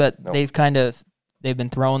game, but they've been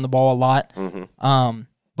throwing the ball a lot. Mm-hmm.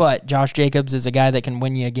 But Josh Jacobs is a guy that can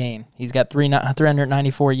win you a game. He's got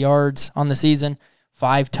 394 yards on the season.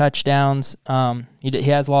 5 touchdowns. He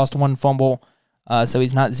has lost 1 fumble, so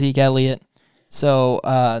he's not Zeke Elliott. So,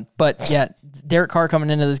 but yeah, Derek Carr coming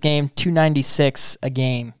into this game, 296 a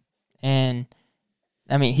game, and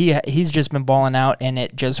I mean he's just been balling out, and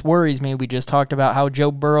it just worries me. We just talked about how Joe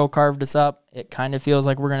Burrow carved us up. It kind of feels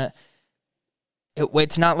like we're gonna.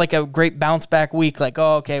 It's not like a great bounce back week. Like,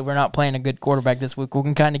 we're not playing a good quarterback this week. We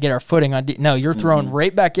can kind of get our footing on. No, you're thrown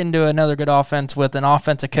right back into another good offense with an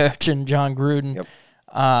offensive coach and John Gruden. Yep.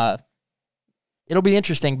 It'll be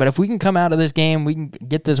interesting, but if we can come out of this game, we can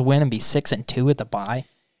get this win and be 6-2 at the bye.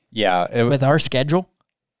 Yeah, with our schedule,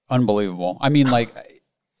 unbelievable. I mean, like,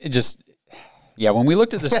 it just, when we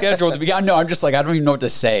looked at the schedule at the beginning, I'm just like, I don't even know what to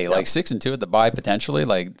say. Like 6-2 at the bye potentially,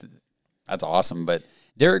 like that's awesome. But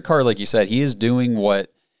Derek Carr, like you said, he is doing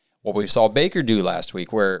what we saw Baker do last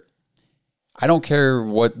week, where I don't care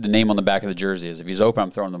what the name on the back of the jersey is. If he's open,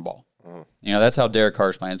 I'm throwing the ball. That's how Derek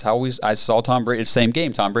Carr's playing. It's how I saw Tom Brady. It's the same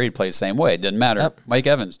game. Tom Brady plays the same way. It didn't matter. Yep. Mike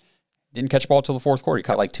Evans didn't catch the ball till the 4th quarter. He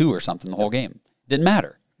caught like 2 or something the whole game. Didn't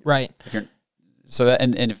matter. Right. So that,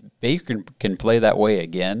 and if Baker can play that way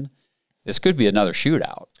again, this could be another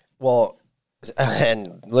shootout. Well,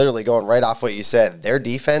 and literally going right off what you said, their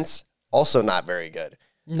defense also not very good.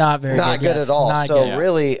 Not good at all. So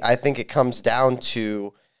really, I think it comes down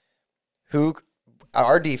to who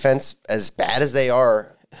our defense, as bad as they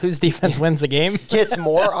are, whose defense wins the game, gets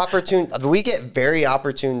more opportune. We get very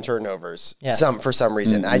opportune turnovers. Yes. For some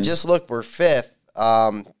reason. I just looked. We're 5th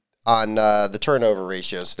on the turnover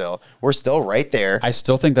ratio. Still, we're still right there. I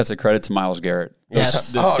still think that's a credit to Myles Garrett.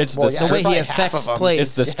 Yes, it's the way he affects plays.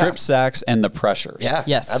 It's the strip sacks and the pressures. Yeah,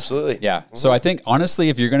 yes, absolutely. Yeah. So I think honestly,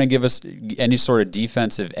 if you're going to give us any sort of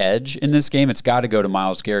defensive edge in this game, it's got to go to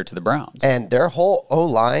Myles Garrett to the Browns. And their whole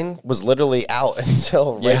O-line was literally out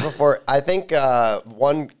until right before. I think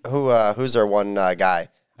who's their one guy.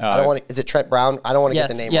 I don't want to. Is it Trent Brown? I don't want to get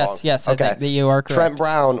the name wrong. Yes. Okay. I think that you are correct. Trent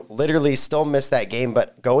Brown literally still missed that game,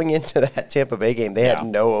 but going into that Tampa Bay game, they had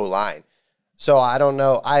no O-line. So I don't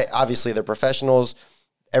know. Obviously they're professionals.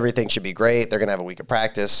 Everything should be great. They're gonna have a week of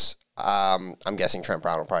practice. I'm guessing Trent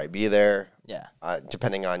Brown will probably be there. Yeah.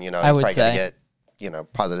 Depending on, he's I probably would gonna say.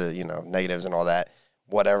 get, positive, negatives and all that,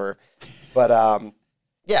 whatever. But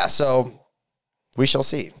yeah, so we shall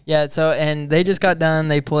see. Yeah, so and they just got done.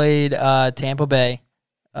 They played Tampa Bay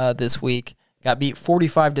this week. Got beat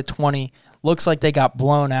 45-20. Looks like they got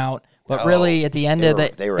blown out. But really, at the end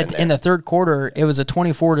in the third quarter, it was a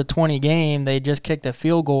 24-20 game. They just kicked a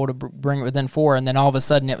field goal to bring it within 4, and then all of a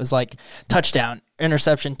sudden it was like touchdown,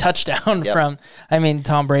 interception, touchdown from. I mean,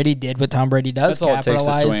 Tom Brady did what Tom Brady does. That's all it takes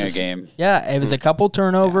to swing a game. Yeah, it was a couple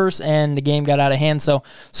turnovers, and the game got out of hand. So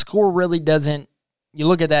score really doesn't. You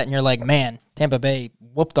look at that and you're like, man, Tampa Bay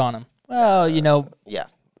whooped on them. Well, yeah.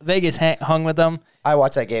 Vegas hung with them. I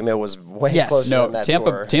watched that game. It was way closer than that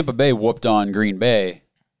score. Tampa Bay whooped on Green Bay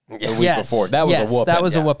the week before. That was a whooping. That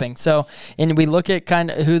was a whooping. So, and we look at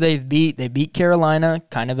kind of who they've beat. They beat Carolina,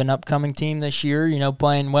 kind of an upcoming team this year,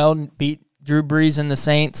 playing well, beat Drew Brees and the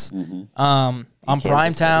Saints on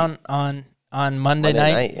Primetown on Monday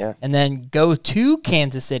night. Yeah. And then go to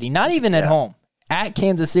Kansas City, not even at home. At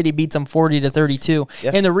Kansas City, beats them 40-32.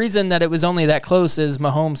 Yeah. And the reason that it was only that close is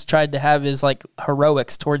Mahomes tried to have his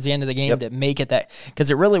heroics towards the end of the game to make it that,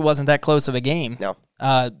 because it really wasn't that close of a game. No.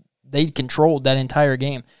 They controlled that entire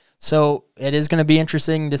game. So it is going to be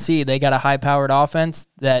interesting to see. They got a high-powered offense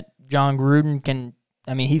that John Gruden can.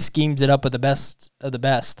 I mean, he schemes it up with the best of the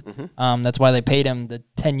best. Mm-hmm. That's why they paid him the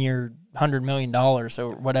 10-year, $100 million or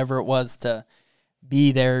whatever it was to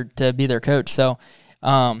be their coach. So.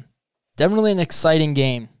 Definitely an exciting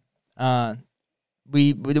game.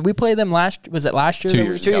 We played them last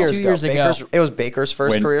year? 2 years ago. It was Baker's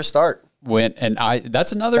first career start.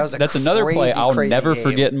 That's another play I'll never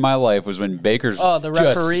forget in my life was when Baker's the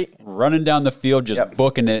referee running down the field, just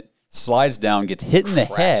booking it, slides down, gets hit in the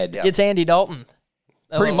head. Gets Andy Dalton.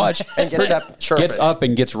 Pretty much. And gets up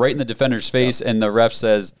and gets right in the defender's face, and the ref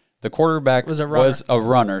says the quarterback was a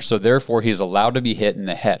runner, so therefore he's allowed to be hit in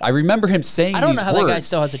the head. I remember him saying these words. I don't know how that guy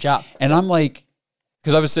still has a job. And I'm like,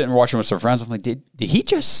 because I was sitting watching with some friends, I'm like, did he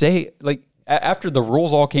just say, after the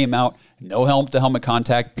rules all came out, no helmet-to-helmet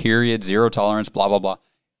contact, period, zero tolerance, blah, blah, blah.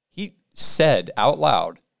 He said out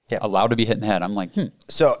loud, allowed to be hit in the head. I'm like,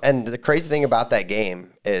 So, and the crazy thing about that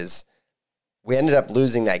game is we ended up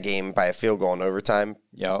losing that game by a field goal in overtime.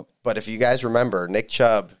 Yep. But if you guys remember, Nick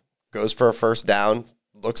Chubb goes for a first down.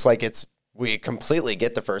 Looks like we completely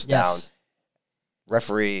get the first down.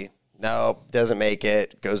 Referee, nope, doesn't make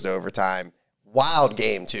it, goes to overtime. Wild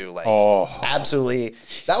game too. Absolutely.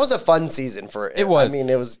 That was a fun season for it. It was. I mean,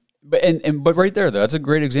 it was. But right there, though, that's a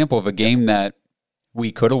great example of a game that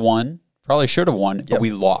we could have won, probably should have won, but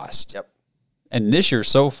we lost. Yep. And this year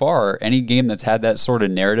so far, any game that's had that sort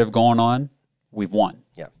of narrative going on, we've won.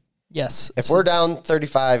 Yeah. Yes. If we're down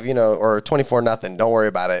 35, or 24-0, don't worry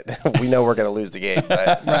about it. We know we're going to lose the game.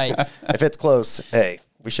 But right. If it's close, hey,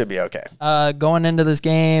 we should be okay. Going into this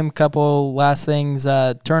game, couple last things.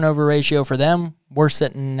 Turnover ratio for them, we're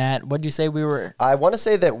sitting at, what'd you say we were? I want to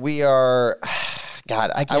say that we are,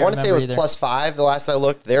 God, I want to say it was +5 the last I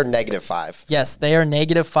looked. They're -5. Yes, they are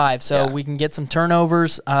 -5. So we can get some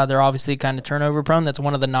turnovers. They're obviously kind of turnover prone. That's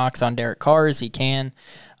one of the knocks on Derek Carr is he can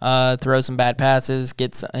throw some bad passes.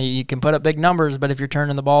 You can put up big numbers, but if you're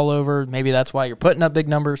turning the ball over, maybe that's why you're putting up big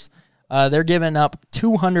numbers. They're giving up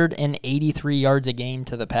 283 yards a game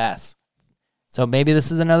to the pass. So maybe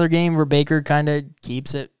this is another game where Baker kind of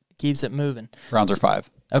keeps it moving. Browns are 5.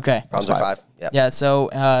 Okay. Browns are 5. Yeah. Yeah. So,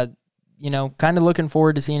 kind of looking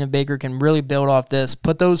forward to seeing if Baker can really build off this.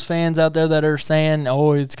 Put those fans out there that are saying,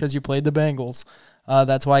 "Oh, it's because you played the Bengals.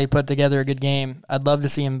 That's why you put together a good game." I'd love to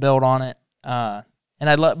see him build on it.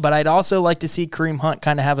 But I'd also like to see Kareem Hunt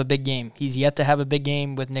kind of have a big game. He's yet to have a big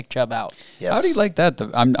game with Nick Chubb out. Yes. How do you like that?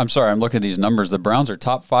 I'm sorry, I'm looking at these numbers. The Browns are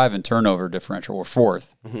top 5 in turnover differential. We're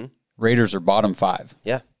 4th. Mm-hmm. Raiders are bottom 5.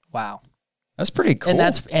 Yeah. Wow. That's pretty cool.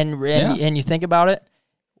 And you think about it,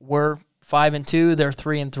 we're 5-2. They're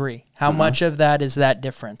 3-3. How much of that is that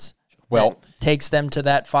difference? Well, that takes them to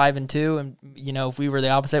that 5-2, and if we were the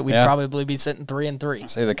opposite, we'd probably be sitting 3-3.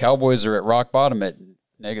 Say the Cowboys are at rock bottom at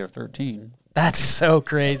 -13. That's so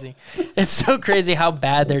crazy. It's so crazy how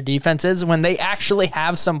bad their defense is when they actually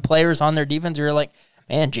have some players on their defense. You're like,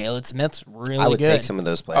 man, Jalen Smith's really good. I would take some of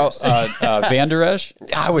those players. Van Der Esch?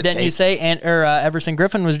 I would Didn't you say Everson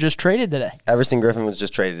Griffin was just traded today? Everson Griffin was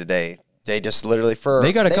just traded today. They just literally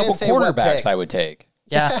They got a couple quarterbacks I would take.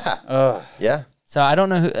 Yeah. Yeah. So I don't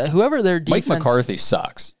know whoever their defense. Mike McCarthy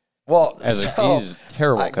sucks. Well, he's a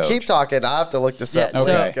terrible coach. Keep talking. I have to look this up.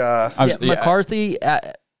 Okay. McCarthy,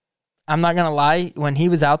 I'm not going to lie. When he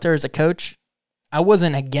was out there as a coach, I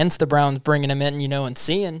wasn't against the Browns bringing him in, and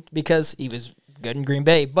seeing because he was good in Green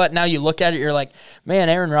Bay. But now you look at it, you're like, man,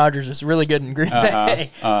 Aaron Rodgers is really good in Green Bay.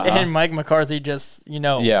 And Mike McCarthy just,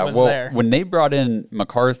 was there. When they brought in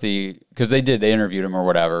McCarthy, because they interviewed him or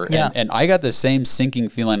whatever. Yeah. And I got the same sinking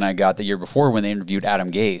feeling I got the year before when they interviewed Adam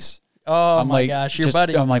Gase. Oh, my gosh, your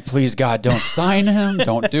buddy. I'm like, please, God, don't sign him.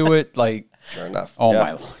 Don't do it. Like, Sure enough. Oh,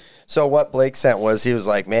 my Lord. So what Blake sent was, he was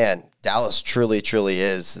like, man, Dallas truly, truly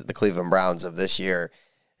is the Cleveland Browns of this year.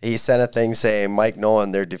 He sent a thing saying Mike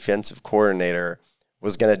Nolan, their defensive coordinator,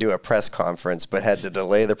 was going to do a press conference, but had to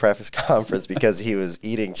delay the press conference because he was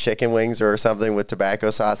eating chicken wings or something with tobacco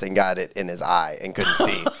sauce and got it in his eye and couldn't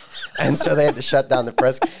see. And so they had to shut down the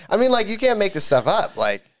press. I mean, like, you can't make this stuff up.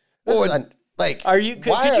 Like, this is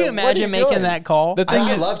could you imagine making that call? The thing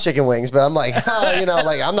I love chicken wings, but I'm like,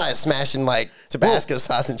 I'm not smashing like Tabasco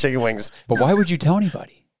sauce and chicken wings. But why would you tell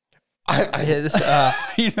anybody?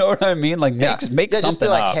 You know what I mean? Like, make something just be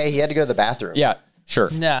like, up. hey, he had to go to the bathroom. Yeah,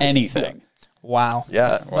 sure. Yeah. Anything. Wow.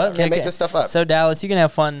 Yeah. Can't make this stuff up. So, Dallas, you can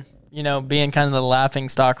have fun, being kind of the laughing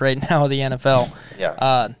stock right now of the NFL.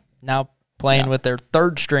 Yeah. Now playing with their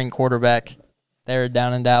third-string quarterback there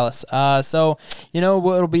down in Dallas. So,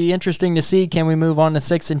 what'll be interesting to see, can we move on to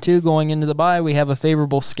 6-2 going into the bye? We have a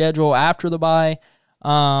favorable schedule after the bye.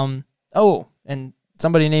 And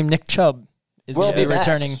somebody named Nick Chubb is going to be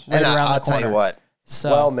returning right around the corner. I'll tell you what,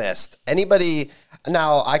 well missed. Anybody,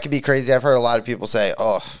 now I could be crazy. I've heard a lot of people say,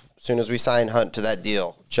 as soon as we sign Hunt to that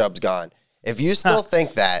deal, Chubb's gone. If you still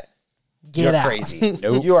think that, you're crazy.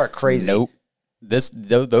 Nope. You are crazy. Nope.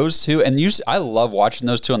 Those two, and I love watching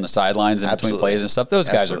those two on the sidelines and between plays and stuff. Those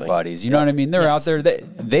guys are buddies. You know what I mean? They're out there.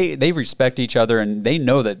 They respect each other, and they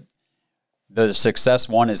know that the success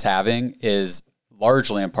one is having is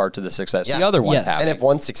largely in part to the success the other one's having. And if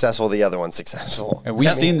one's successful, the other one's successful. And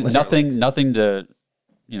we've seen nothing but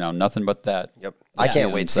that. Yep. I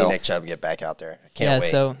can't wait to see Nick Chubb get back out there. I can't wait.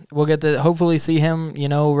 So we'll get to hopefully see him,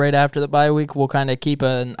 right after the bye week. We'll kind of keep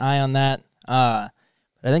an eye on that. I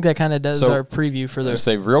think that kind of does our preview for the.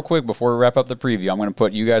 Say real quick before we wrap up the preview, I'm going to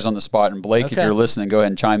put you guys on the spot. And Blake, if you're listening, go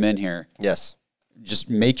ahead and chime in here. Yes.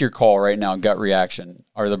 Just make your call right now, gut reaction.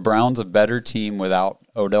 Are the Browns a better team without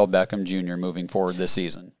Odell Beckham Jr. moving forward this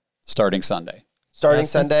season, starting Sunday?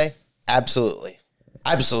 Sunday? Absolutely.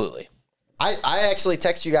 Absolutely. I actually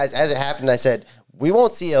texted you guys as it happened. I said, we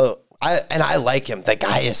won't see and I like him. The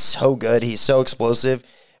guy is so good. He's so explosive.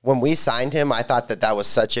 When we signed him, I thought that was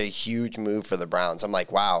such a huge move for the Browns. I'm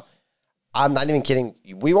like, wow. I'm not even kidding.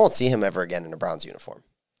 We won't see him ever again in a Browns uniform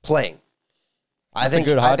playing. That's a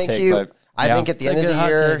good hot take, but I think at the end of the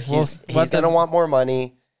year, he's going to want more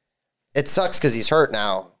money. It sucks because he's hurt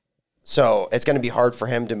now. So it's going to be hard for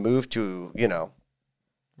him to move to,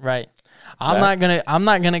 Right. I'm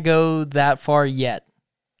not gonna go that far yet.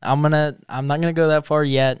 I'm not gonna go that far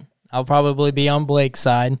yet. I'll probably be on Blake's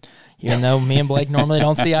side, even though me and Blake normally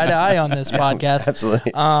don't see eye to eye on this podcast.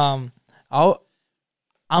 Absolutely.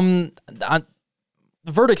 The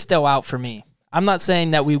verdict's still out for me. I'm not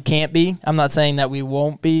saying that we can't be. I'm not saying that we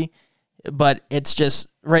won't be. But it's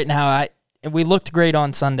just right now. We looked great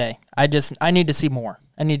on Sunday. I need to see more.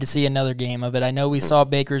 I need to see another game of it. I know we saw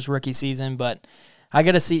Baker's rookie season, but I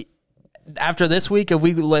got to see after this week.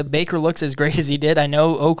 If Baker looks as great as he did, I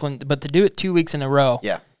know Oakland, but to do it 2 weeks in a row,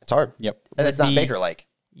 it's hard. Yep, and it's not Baker like.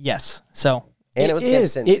 Yes, so and it was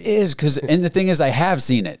against Cincy. It is because, and the thing is, I have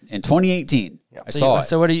seen it in 2018. I saw it.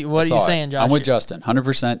 So what are you saying, Josh? I'm with Justin,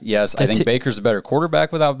 100%. Yes, I think Baker's a better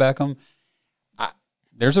quarterback without Beckham.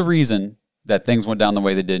 There's a reason that things went down the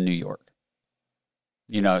way they did in New York.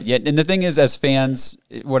 And the thing is, as fans,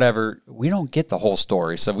 whatever, we don't get the whole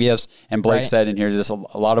story. So and Blake said in here,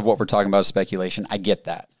 a lot of what we're talking about is speculation. I get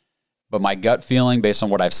that. But my gut feeling, based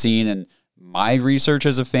on what I've seen and my research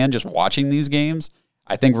as a fan, just watching these games,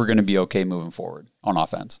 I think we're going to be okay moving forward on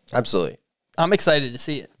offense. Absolutely. I'm excited to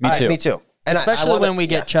see it. Me too. And especially when we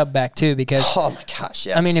get Chubb back too, because oh my gosh,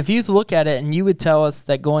 yes. I mean, if you look at it and you would tell us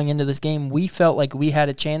that going into this game, we felt like we had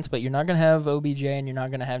a chance, but you're not going to have OBJ and you're not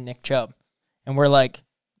going to have Nick Chubb, and we're like,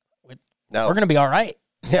 no, we're going to be all right.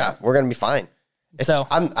 Yeah, we're going to be fine. So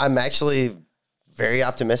I'm actually very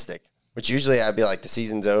optimistic. Which usually I'd be like, the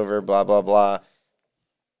season's over, blah blah blah.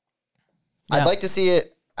 Yeah. I'd like to see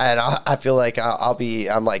it. And I feel like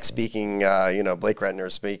I'm like speaking, Blake Retner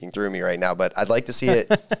is speaking through me right now, but I'd like to see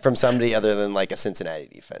it from somebody other than like a Cincinnati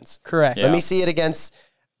defense. Correct. Let me see it against,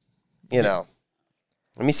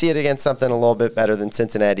 Let me see it against something a little bit better than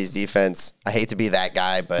Cincinnati's defense. I hate to be that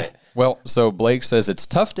guy, but Well, so Blake says it's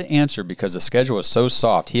tough to answer because the schedule is so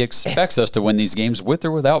soft. He expects us to win these games with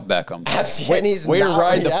or without Beckham. and he's Way to not,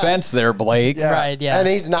 ride the fence there, Blake. Yeah. Right, yeah. And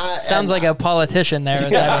he's not. Sounds like a politician there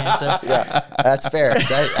with that answer. Yeah, that's fair.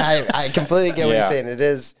 I completely get what he's saying. It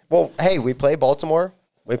is, well, hey, we play Baltimore.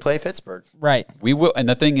 We play Pittsburgh. Right. We will, and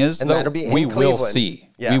the thing is, And though, that'll be in we will Cleveland. see.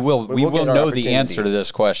 Yeah. We will get our know the opportunity. answer to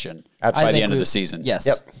this question by Absolutely. the end of the season. Yes.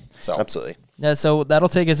 Yep. So Absolutely. Yeah, so that'll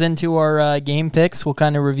take us into our game picks. We'll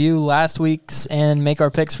kind of review last week's and make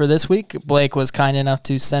our picks for this week. Blake was kind enough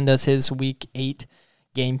to send us his Week 8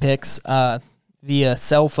 game picks via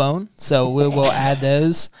cell phone, so we will add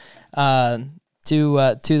those to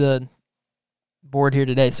the board here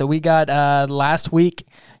today. So we got last week,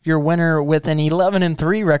 your winner with an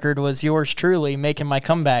 11-3 record was yours truly, making my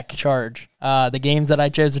comeback charge. The games that I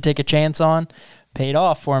chose to take a chance on paid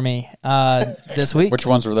off for me this week. which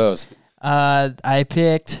ones were those? I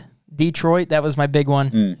picked Detroit. That was my big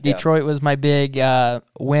one. Detroit was my big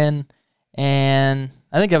win, and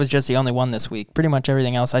I think that was just the only one this week. Pretty much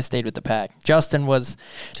everything else, I stayed with the pack. Justin was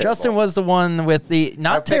the one with the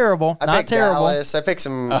not terrible. I picked Dallas. I picked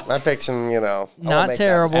some. You know, Not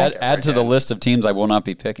terrible. Add to the list of teams I will not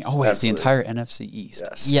be picking. Oh, wait, Absolutely. it's the entire NFC East.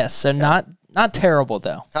 Yes, so not terrible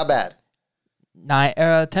though. How bad?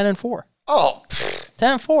 10-4. Oh,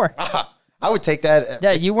 10-4. I would take that.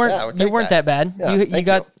 Yeah, you weren't I would take that bad. Yeah, you thank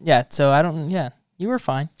got you. So I don't you were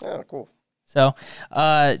fine. Oh, cool. So,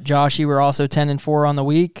 Josh, you were also 10-4 on the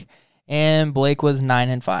week, and Blake was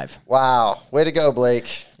 9-5. Wow, way to go,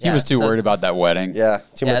 Blake. He was too worried about that wedding. Yeah,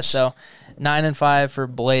 too much. So 9-5 for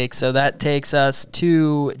Blake. So that takes us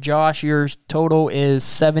to Josh. Your total is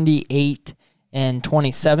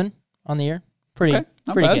 78-27 on the year. Pretty bad.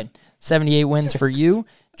 good. 78 wins for you.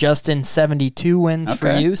 Justin, 72 wins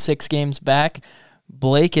for you. 6 games back.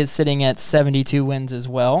 Blake is sitting at 72 wins as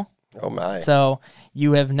well. Oh my. So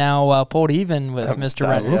you have now pulled even with Mr.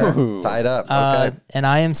 Renner. Ooh. Tied up. Okay. And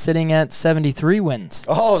I am sitting at 73 wins.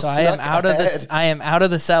 Oh, so I am snuck out of ahead. this. I am out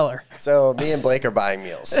of the cellar. So me and Blake are buying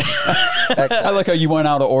meals. Excellent. I like how you went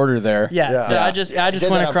out of order there. Yeah. So Yeah. I just Did went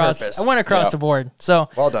that on across. purpose. I went across Yeah. the board. So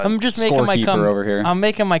Well done. I'm just making my Scorekeeper over here. I'm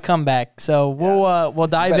making my comeback. So we'll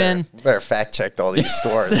dive in. Better fact check all these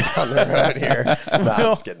scores down the road here. No, I'm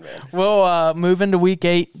just kidding, man. We'll move into week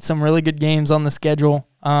 8. Some really good games on the schedule.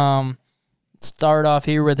 Start off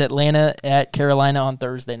here with Atlanta at Carolina on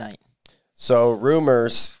Thursday night. So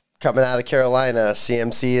rumors coming out of Carolina,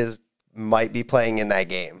 CMC might be playing in that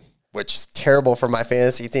game, which is terrible for my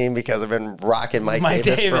fantasy team because I've been rocking Mike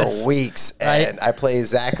Davis for weeks, and I play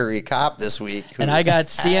Zachary Kopp this week, And I got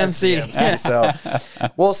has CMC. So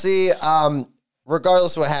we'll see.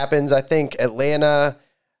 Regardless of what happens, I think Atlanta.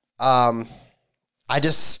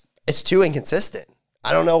 It's too inconsistent.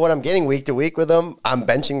 I don't know what I'm getting week to week with them. I'm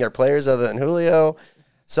benching their players other than Julio,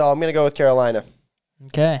 so I'm going to go with Carolina.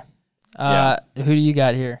 Okay. Who do you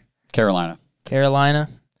got here? Carolina. Carolina.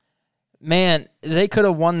 Man, they could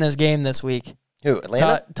have won this game this week. Who,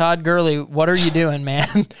 Atlanta? Todd Gurley, what are you doing,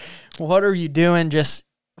 man? What are you doing?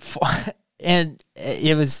 And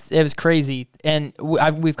it was crazy. And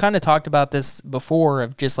we've kind of talked about this before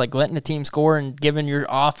of just like letting the team score and giving your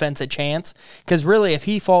offense a chance. Because really, if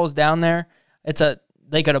he falls down there,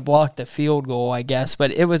 they could have blocked the field goal, I guess.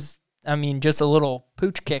 But it was, just a little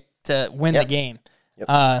pooch kick to win the game.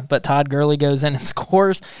 Yep. But Todd Gurley goes in and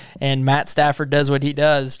scores, and Matt Stafford does what he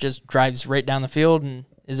does, just drives right down the field and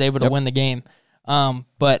is able to win the game.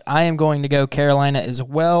 But I am going to go Carolina as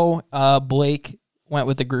well. Blake went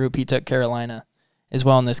with the group. He took Carolina as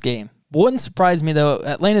well in this game. Wouldn't surprise me, though.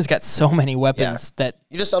 Atlanta's got so many weapons that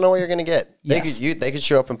you just don't know what you're going to get. Yes. They could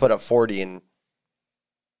show up and put up 40 and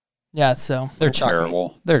yeah, so They're Shock me.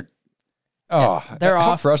 terrible. They're how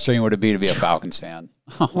off. frustrating would it be to be a Falcons fan?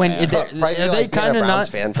 when man. probably they like being kind a of Browns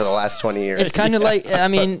not. fan for the last 20 years. It's kind of like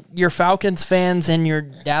your Falcons fans and your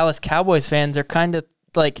Dallas Cowboys fans are kind of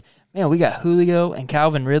like, man, we got Julio and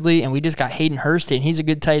Calvin Ridley, and we just got Hayden Hurst, and he's a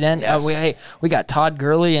good tight end. Yes. We got Todd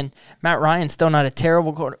Gurley, and Matt Ryan's still not a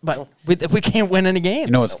terrible quarter, but we can't win any games.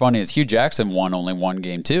 You know what's funny is Hugh Jackson won only one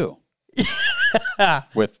game too,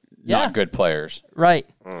 with not good players. Right.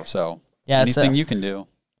 So Yeah, anything you can do.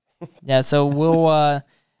 Yeah, so we're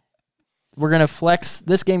gonna flex.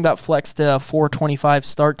 This game got flexed to 4:25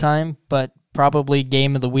 start time, but probably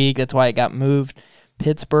game of the week. That's why it got moved.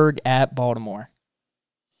 Pittsburgh at Baltimore.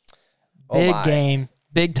 Big game,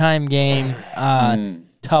 big time game.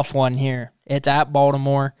 Tough one here. It's at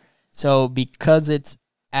Baltimore, so because it's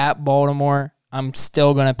at Baltimore, I'm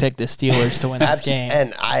still gonna pick the Steelers to win this game.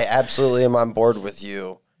 And I absolutely am on board with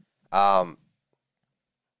you.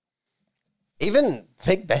 even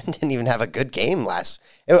Big Ben didn't even have a good game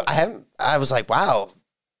I was like, wow,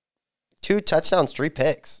 2 touchdowns, 3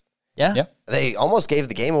 picks. Yeah. Yep. They almost gave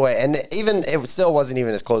the game away, and it still wasn't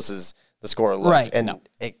even as close as the score looked. Right. And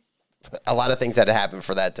a lot of things had to happen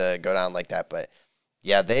for that to go down like that. But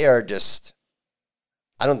yeah, they are just.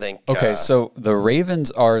 I don't think. Okay, so the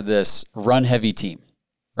Ravens are this run-heavy team,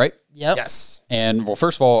 right? Yep. Yes. And, well,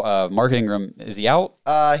 first of all, Mark Ingram, is he out?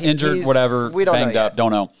 Injured, whatever, we don't banged know up, yet.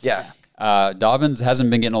 don't know. Yeah. Dobbins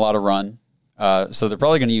hasn't been getting a lot of run, so they're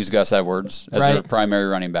probably going to use Gus Edwards as their Right. primary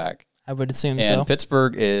running back. I would assume And so.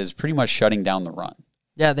 Pittsburgh is pretty much shutting down the run.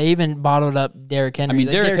 Yeah, they even bottled up Derrick Henry. I mean,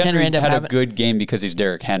 Derrick Henry ended up had having, a good game because he's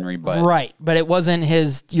Derrick Henry, but right, but it wasn't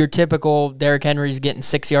your typical Derrick Henry's getting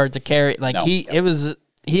 6 yards a carry. Like No. he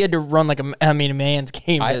had to run like a man's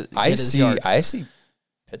game. To I get his yards. see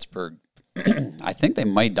Pittsburgh. I think they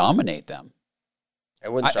might dominate them.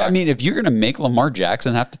 It wouldn't shock I mean, if you're going to make Lamar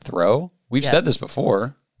Jackson have to throw, we've said this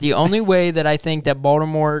before. The only way that I think that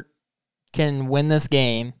Baltimore can win this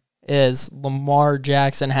game is Lamar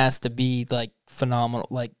Jackson has to be like phenomenal,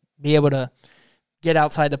 like be able to get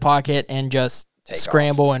outside the pocket and just Take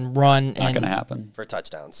scramble and run. Not and going to happen. for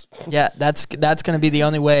touchdowns. Yeah, that's going to be the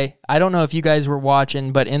only way. I don't know if you guys were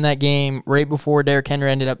watching, but in that game, right before Derrick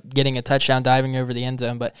Henry ended up getting a touchdown diving over the end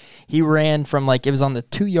zone, but he ran from it was on the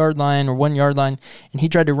 2-yard line or 1-yard line, and he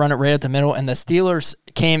tried to run it right at the middle, and the Steelers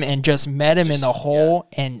came and just met him in the hole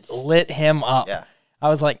and lit him up. Yeah. I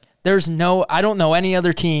was like, I don't know any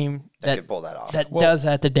other team That could pull that off. that does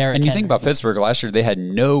that to Derrick And you Henry. think about Pittsburgh last year, they had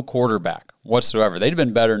no quarterback whatsoever. They'd have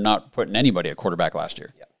been better not putting anybody at quarterback last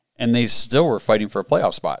year. Yeah. And they still were fighting for a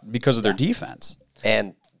playoff spot because of their defense.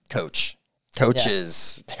 And coaches,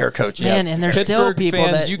 their coaches. Man, and there's still Pittsburgh people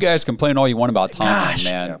fans, that you guys complain all you want about Tomlin, Gosh.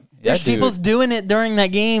 man. Yeah. There's That dude- people's doing it during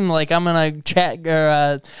that game. Like, I'm in a chat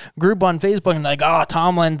or group on Facebook and like, oh,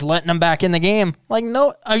 Tomlin's letting them back in the game. Like,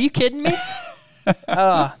 no, are you kidding me?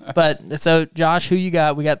 But so, Josh, who you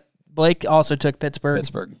got? We got Blake also took Pittsburgh.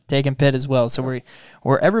 Taking Pitt as well. So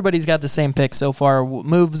we're everybody's got the same pick so far.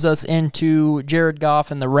 Moves us into Jared Goff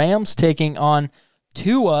and the Rams taking on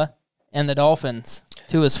Tua and the Dolphins.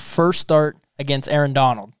 Tua's first start against Aaron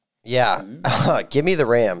Donald. Yeah. Give me the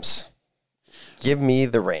Rams. Give me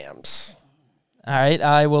the Rams. All right,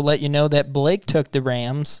 I will let you know that Blake took the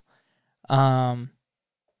Rams, and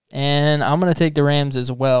I'm going to take the Rams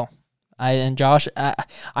as well. Josh,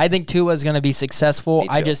 I think Tua is going to be successful.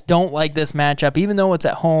 I just don't like this matchup, even though it's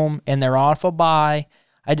at home and they're off a bye.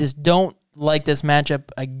 I just don't like this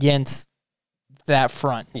matchup against that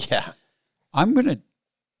front. Yeah. I'm going to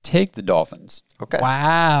take the Dolphins. Okay.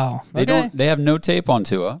 Wow, They have no tape on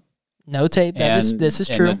Tua. No tape. This is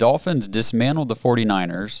true. And the Dolphins dismantled the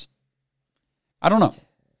 49ers. I don't know.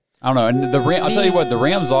 And I'll tell you what, the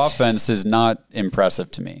Rams offense is not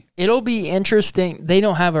impressive to me. It'll be interesting. They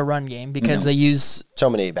don't have a run game because they use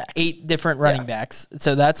so many backs. 8 different running backs.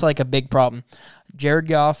 So that's like a big problem. Jared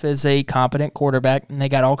Goff is a competent quarterback, and they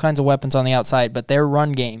got all kinds of weapons on the outside, but their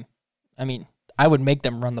run game, I mean, I would make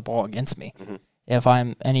them run the ball against me if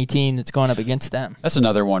I'm any team that's going up against them. That's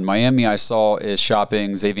another one. Miami, I saw, is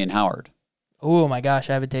shopping Xavier Howard. Oh, my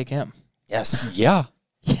gosh, I would take him. Yes. Yeah.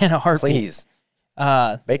 In a heartbeat. Please.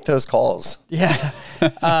 Make those calls. Yeah.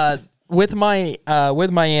 With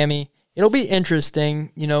Miami, it'll be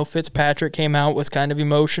interesting. You know, Fitzpatrick came out, was kind of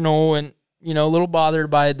emotional and, a little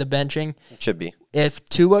bothered by the benching. It should be. If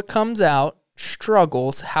Tua comes out,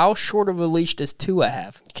 struggles, how short of a leash does Tua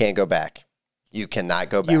have? You can't go back. You cannot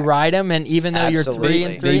go back. You ride him, and even though Absolutely. you're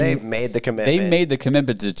 3-3, They've made the commitment. They made the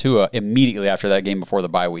commitment to Tua immediately after that game before the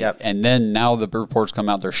bye week. Yep. And then now the reports come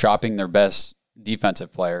out they're shopping their best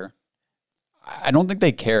defensive player. I don't think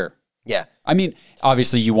they care. Yeah. I mean,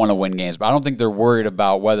 obviously you want to win games, but I don't think they're worried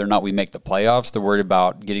about whether or not we make the playoffs. They're worried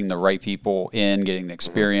about getting the right people in, getting the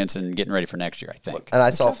experience, and getting ready for next year, I think. And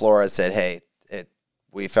I saw Flores said, hey,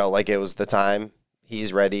 we felt like it was the time.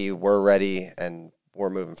 He's ready. We're ready. And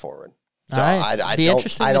we're moving forward. So All right. I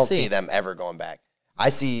don't see them ever going back.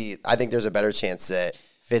 I think there's a better chance that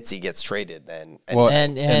Fitzy gets traded than.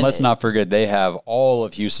 And let's not forget, they have all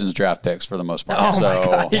of Houston's draft picks for the most part. Oh my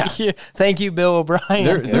God. Yeah. Thank you, Bill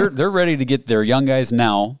O'Brien. They're ready to get their young guys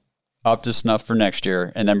now up to snuff for next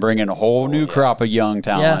year, and then bring in a whole new crop of young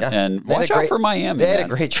talent. Yeah. And watch out for Miami. They had a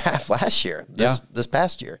great draft last year. This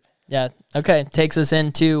past year. Yeah. Okay. Takes us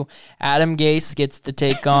into Adam Gase gets to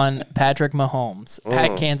take on Patrick Mahomes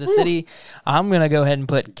at Kansas City. I'm going to go ahead and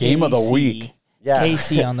put Game of the week. Yeah.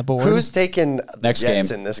 KC on the board. Who's taking the Next Jets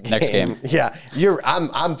game. in this game? Next game. Yeah,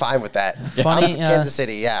 I'm fine with that. Funny, Kansas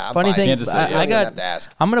City. Yeah, I'm funny fine. thing, Kansas City, yeah. I don't even have to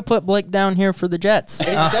ask. I'm going to put Blake down here for the Jets. He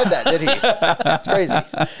said that, did he? It's crazy.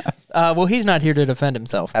 Well, he's not here to defend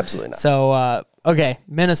himself. Absolutely not. So, okay,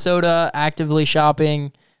 Minnesota actively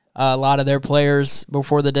shopping a lot of their players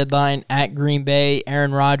before the deadline at Green Bay.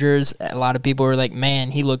 Aaron Rodgers, a lot of people were like,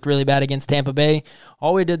 man, he looked really bad against Tampa Bay.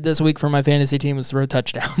 All we did this week for my fantasy team was throw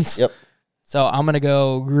touchdowns. Yep. So I'm going to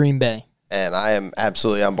go Green Bay. And I am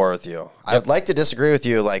absolutely on board with you. I would like to disagree with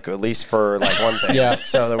you, like, at least for, like, one thing. Yeah.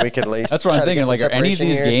 So that we can at least That's what I'm thinking. Like, are any of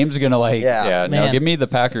these games going to, like, no, Man. give me the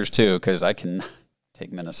Packers, too, because I can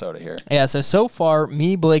take Minnesota here. Yeah, so far,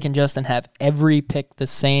 me, Blake, and Justin have every pick the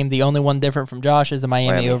same. The only one different from Josh is the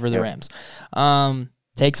Miami over the Rams.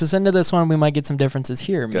 Takes us into this one. We might get some differences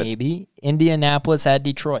here, maybe. Indianapolis at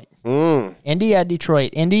Detroit. Indy at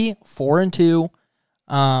Detroit. Indy, 4-2.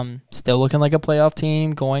 Still looking like a playoff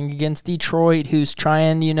team, going against Detroit, who's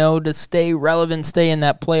trying, to stay relevant, stay in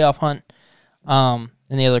that playoff hunt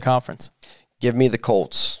in the other conference. Give me the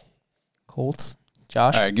Colts. Colts.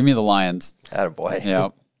 Josh? All right, give me the Lions. Attaboy. Yeah.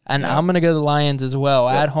 And I'm going to go the Lions as well.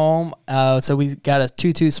 At home, so we got a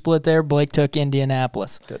 2-2 split there. Blake took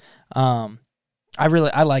Indianapolis. Good.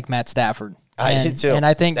 I like Matt Stafford. I do too. And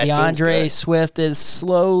I think That team's DeAndre good. Swift is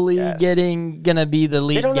slowly gonna be the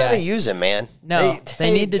lead They don't know guy. how to use him, man. No,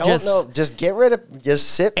 they need to just get rid of,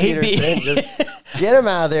 just sit Peterson, just get him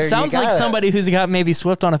out of there. Sounds like somebody who's got maybe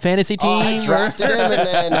Swift on a fantasy team. I drafted him and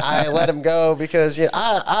then I let him go because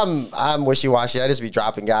I'm wishy-washy. I just be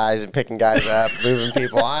dropping guys and picking guys up, moving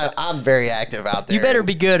people. I'm very active out there. You better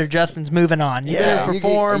be good or Justin's moving on. You better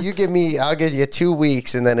perform. I'll give you 2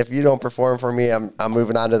 weeks, and then if you don't perform for me, I'm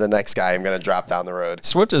moving on to the next guy. I'm going to drop down the road.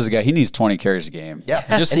 Swift is a guy. He needs 20 carries a game.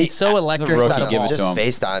 Yeah, He's so electric. rookie, on the give ball. it to just him.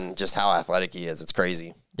 based on just how athletic he is. It's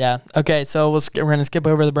crazy. Yeah. Okay. So we're going to skip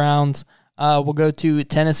over the Browns. We'll go to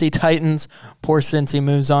Tennessee Titans. Poor Cincy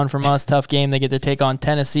moves on from us. Tough game. They get to take on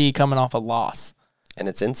Tennessee coming off a loss. And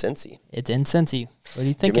it's in Cincy. It's in Cincy. What are you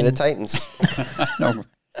Give thinking? me the Titans. No.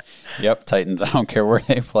 Yep, Titans. I don't care where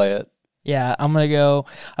they play it. Yeah, I'm going to go.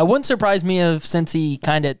 It wouldn't surprise me if Cincy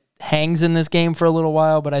kind of hangs in this game for a little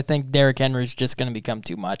while, but I think Derrick Henry's just going to become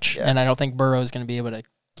too much, and I don't think Burrow's going to be able to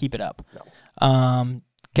keep it up. No.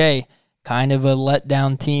 Okay, kind of a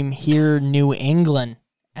letdown team here, New England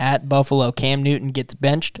at Buffalo. Cam Newton gets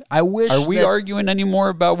benched. I wish. Are we arguing anymore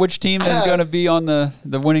about which team is going to be on the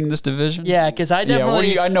winning this division? Yeah, because I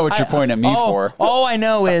definitely. I know what you're pointing at me for. All I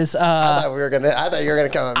know is. I thought you were gonna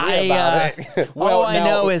come at me about it. All I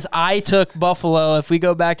know is I took Buffalo. If we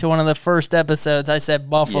go back to one of the first episodes, I said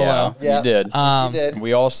Buffalo. Yeah. You did. Yes, you did.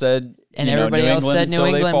 We all said, And everybody New else England said New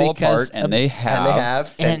until England they fall because apart, and they have. And they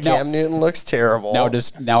have. And Cam Newton looks terrible. Now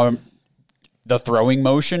the throwing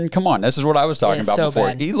motion. Come on, this is what I was talking It's about so before.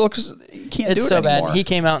 bad. He can't It's do it so anymore. bad. He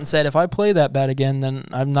came out and said, if I play that bad again, then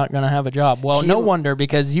I'm not going to have a job. Well, no wonder,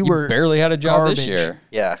 because you were barely had a job this garbage. year.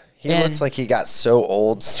 Yeah. He And- looks like he got so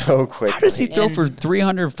old so quickly. How does he throw for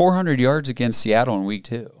 300, 400 yards against Seattle in week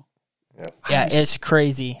 2? Yeah, it's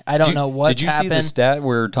crazy. I don't know what Did you happened. see the stat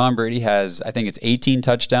where Tom Brady has, I think it's 18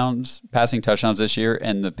 passing touchdowns this year,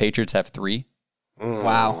 and the Patriots have 3?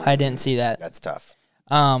 Wow, I didn't see that. That's tough.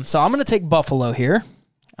 So I'm going to take Buffalo here.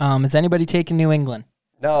 Is anybody taking New England?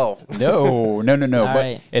 No. No. But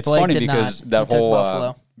right. it's Blake funny did because not. that He took whole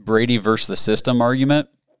Buffalo. Brady versus the system argument,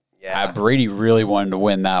 Yeah. Brady really wanted to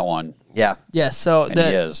win that one, Yeah. Yes, so and he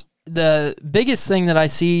is. the biggest thing that I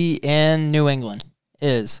see in New England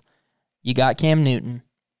is you got Cam Newton.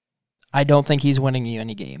 I don't think he's winning you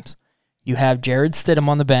any games. You have Jared Stidham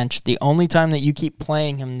on the bench. The only time that you keep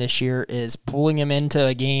playing him this year is pulling him into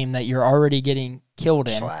a game that you're already getting killed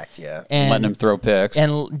in. Slacked, yeah. And Letting him throw picks.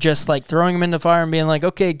 and just like throwing him into fire and being like,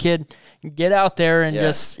 okay, kid, get out there and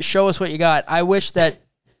just show us what you got. I wish that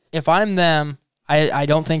if I'm them, I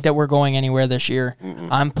don't think that we're going anywhere this year.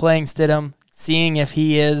 I'm playing Stidham, seeing if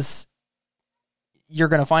he is. You're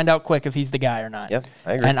going to find out quick if he's the guy or not. Yep,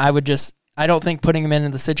 I agree. And I don't think putting him in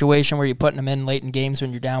the situation where you're putting him in late in games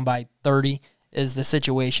when you're down by 30 is the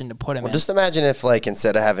situation to put him in. Just imagine if, like,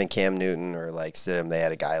 instead of having Cam Newton or, like, Stidham, they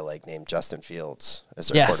had a guy, like, named Justin Fields as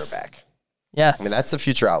their quarterback. Yes. I mean, that's the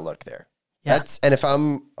future outlook there. Yeah. And if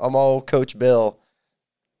I'm all Coach Bill,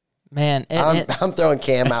 man, I'm throwing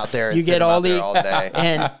Cam out there and you get sitting him all out there the all day.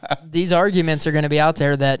 and these arguments are going to be out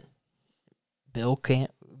there that Bill can't.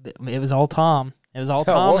 It was all Tom. It was all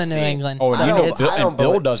Tom we'll in New see. England. Oh, So and it's- Bill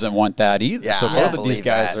believe- doesn't want that either. Yeah, so I don't both of these believe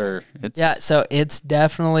guys that. are. It's, yeah, so it's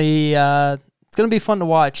definitely it's going to be fun to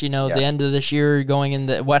watch. The Yeah. end of this year, going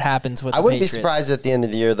into what happens with. I the wouldn't Patriots. be surprised at the end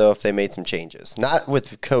of the year, though, if they made some changes. Not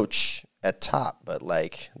with Coach at top, but,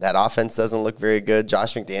 like, that offense doesn't look very good.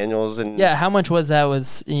 Josh McDaniels and Yeah, how much was that?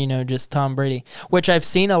 Was just Tom Brady, which I've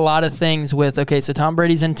seen a lot of things with. Okay, so Tom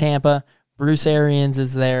Brady's in Tampa, Bruce Arians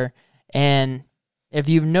is there, and if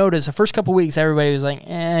you've noticed, the first couple weeks, everybody was like,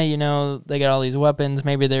 they got all these weapons.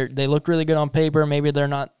 Maybe they look really good on paper. Maybe they're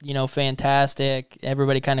not, fantastic.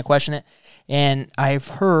 Everybody kind of question it. And I've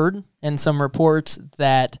heard in some reports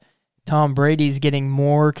that Tom Brady's getting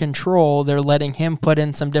more control. They're letting him put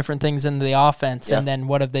in some different things into the offense. Yeah. And then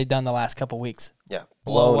what have they done the last couple weeks? Yeah,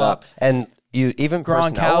 blown up. And you even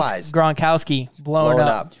personnel-wise. Gronkowski, blown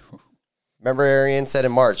up. Remember Arian said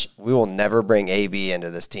in March, we will never bring AB into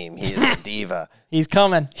this team. He is a diva. He's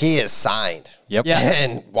coming. He is signed. Yep. Yeah.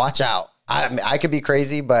 And watch out. I could be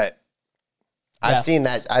crazy, but I've seen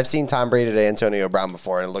that. I've seen Tom Brady to Antonio Brown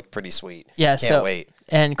before, and it looked pretty sweet. Yeah, Can't wait.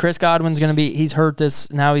 And Chris Godwin's going to be, he's hurt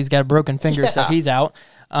now he's got a broken finger, so he's out.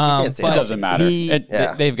 It doesn't matter.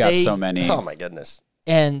 They've got so many. Oh, my goodness.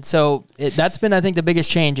 And so that's been, I think, the biggest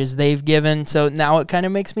change is they've given. So now it kind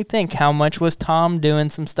of makes me think, how much was Tom doing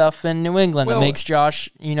some stuff in New England that makes Josh,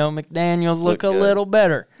 McDaniels look a little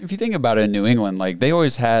better? If you think about it in New England, like they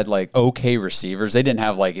always had like okay receivers. They didn't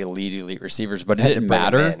have like elite receivers, but it didn't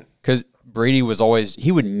matter because Brady was always,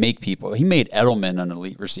 he would make people. He made Edelman an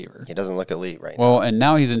elite receiver. He doesn't look elite right now. Well, and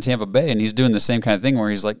now he's in Tampa Bay and he's doing the same kind of thing where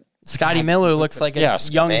he's like, Scotty Miller looks like a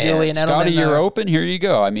young Julian Edelman. Scotty, you're open. Here you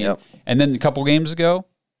go. I mean, and then a couple games ago,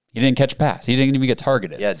 he didn't catch a pass. He didn't even get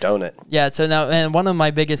targeted. Yeah, don't it? Yeah, so now, and one of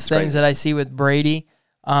my biggest things that I see with Brady,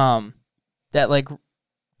 that like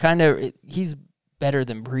kind of, he's better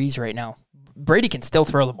than Breeze right now. Brady can still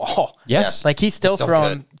throw the ball. Yes. Like he's still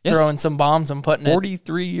throwing some bombs and putting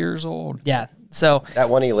 43 years old. Yeah. So that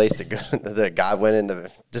one he laced the Godwin in the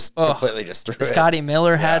completely just threw it. Scotty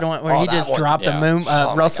Miller had one where he just dropped a moon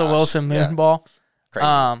Russell Wilson moon ball.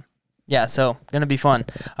 Crazy. Yeah, so going to be fun.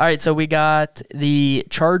 All right, so we got the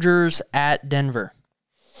Chargers at Denver.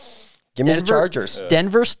 Give me the Chargers.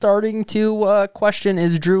 Denver starting to question,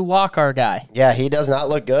 is Drew Lock our guy? Yeah, he does not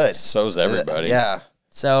look good. So's everybody. Yeah.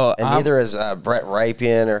 So and neither is Brett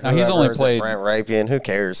Rypien or whoever. He's only played Brett Rypien. Who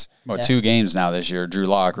cares? Well, 2 games now this year. Drew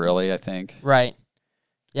Lock, really, I think. Right.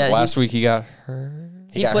 Yeah. Last week he got hurt.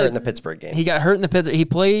 He got hurt in the Pittsburgh game. He got hurt in the Pittsburgh. He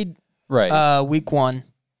played week 1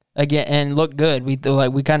 again and looked good. We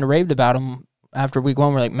kind of raved about him after week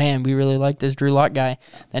 1. We're like, man, we really like this Drew Lock guy.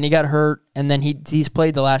 Then he got hurt, and then he's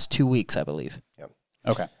played the last 2 weeks, I believe. Yep.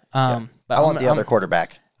 Okay. But I want the other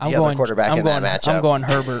quarterback. Other quarterback in that matchup. I'm going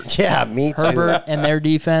Herbert. Yeah, me too. Herbert and their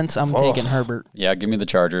defense, I'm taking Herbert. Yeah, give me the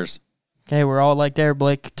Chargers. Okay, we're all like there.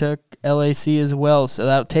 Blake took LAC as well, so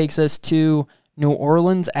that takes us to New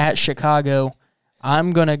Orleans at Chicago.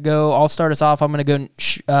 I'm going to go, I'll start us off. I'm going to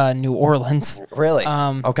go New Orleans. Really?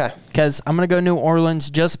 Okay. Because I'm going to go New Orleans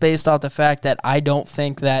just based off the fact that I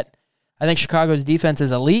think Chicago's defense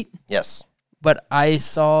is elite. Yes. But I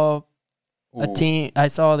saw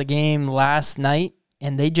the game last night,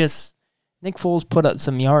 and Nick Foles put up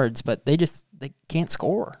some yards, but they can't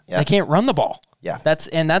score. Yeah. They can't run the ball. Yeah.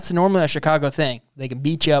 That's normally a Chicago thing. They can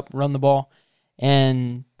beat you up, run the ball,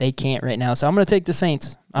 and they can't right now. So I'm going to take the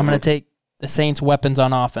Saints. I'm going to take the Saints' weapons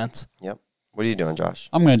on offense. Yep. What are you doing, Josh?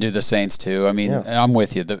 I'm going to do the Saints, too. I mean, I'm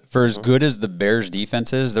with you. For as good as the Bears'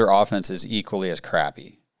 defense is, their offense is equally as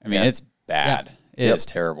crappy. I mean, it's bad. It is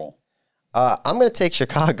terrible. I'm going to take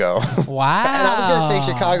Chicago. Wow. And I was going to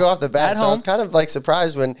take Chicago off the bat, so I was kind of like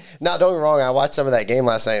surprised when, don't get me wrong, I watched some of that game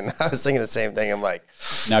last night, and I was thinking the same thing. I'm like,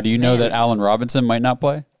 now, do you know that Allen Robinson might not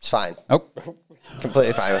play? It's fine. Oh.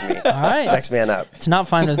 Completely fine with me. All right. Next man up. It's not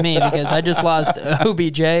fine with me because I just lost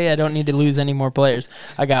OBJ. I don't need to lose any more players.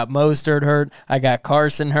 I got Mostert hurt. I got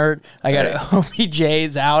Carson hurt. I got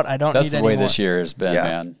OBJ's out. I don't need any more. That's the way this year has been,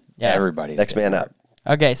 man. Yeah. Everybody. Next man up.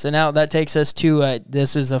 Okay, so now that takes us to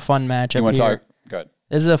this is a fun matchup. You want to here. talk? Good.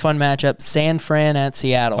 This is a fun matchup. San Fran at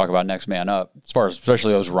Seattle. Talk about next man up. As far as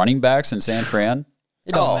especially those running backs in San Fran.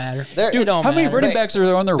 It don't matter. Dude, how many running backs are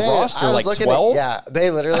there on their roster? Like 12? Yeah, they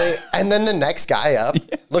literally, and then the next guy up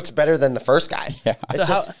looks better than the first guy.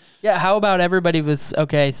 Yeah. How about everybody was,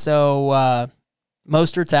 okay, so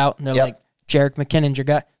Mostert's out, and they're like, Jerick McKinnon's your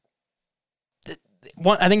guy.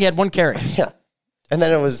 I think he had 1 carry. Yeah. And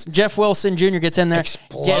then it was Jeff Wilson Jr. gets in there,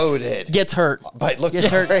 exploded, gets hurt, but gets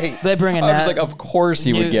hurt. Great. They bring in. I was like, of course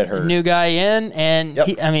he would get hurt. New guy in, and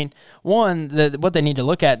what they need to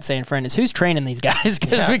look at, San Fran, is who's training these guys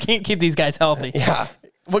because we can't keep these guys healthy. Yeah.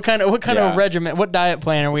 What kind of regimen? What diet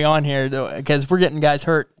plan are we on here? Because we're getting guys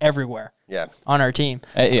hurt everywhere. Yeah. On our team.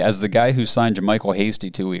 Hey, as the guy who signed JaMychal Hasty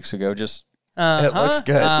 2 weeks ago, just. It looks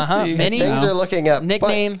good. Things are looking up.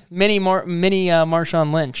 Nickname mini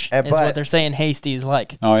Marshawn Lynch is what they're saying Hasty's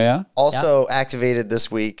like. Oh, yeah? Also activated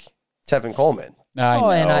this week, Tevin Coleman.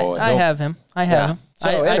 I have him. I have him. So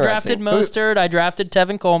I drafted Mostert. I drafted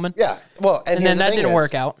Tevin Coleman. Yeah. Well, and then that didn't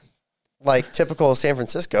work out. like typical San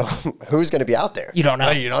Francisco, who's going to be out there? You don't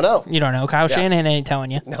know. You don't know. You don't know. Kyle Shanahan ain't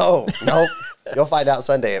telling you. No. You'll find out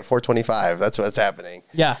Sunday at 4:25. That's what's happening.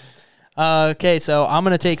 Yeah. Okay, so I'm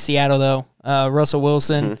going to take Seattle, though. Russell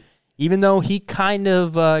Wilson, even though he kind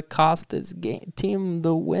of cost his team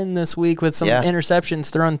the win this week with some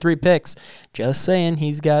interceptions, throwing 3 picks. Just saying,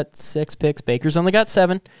 he's got 6 picks. Baker's only got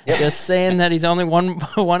 7. Yep. Just saying that he's only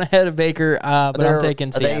one ahead of Baker, but I'm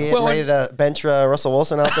taking Seattle. Are they ready to bench Russell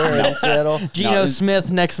Wilson out there in Seattle? Geno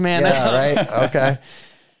Smith, next man out. Yeah, right? Okay.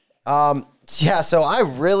 So I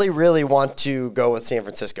really, really want to go with San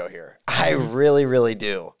Francisco here. I really, really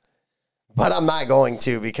do. But I'm not going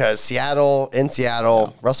to because in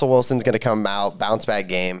Seattle, Russell Wilson's going to come out, bounce back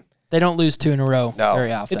game. They don't lose 2 in a row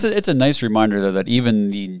very often. It's a nice reminder, though, that even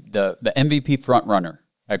the MVP front runner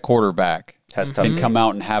at quarterback can come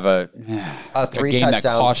out and have a 3 game touchdown that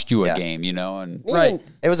cost you a game, and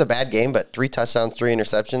it was a bad game, but 3 touchdowns, 3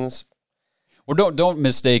 interceptions. Well, don't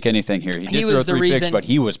mistake anything here. He did throw 3 picks, but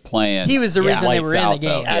he was playing. He was the reason they were in the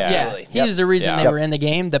game. Absolutely. He was the reason they were in the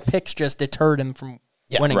game. The picks just deterred him from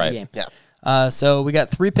winning the game. Yeah. So we got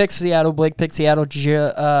 3 picks Seattle. Blake picked Seattle.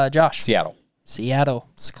 Josh. Seattle.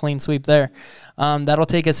 It's a clean sweep there. That'll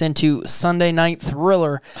take us into Sunday night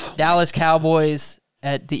thriller. Dallas Cowboys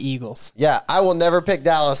at the Eagles. Yeah, I will never pick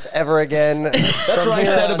Dallas ever again. That's what I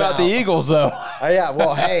said about the Eagles, though.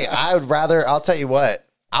 Well, hey, I'll tell you what,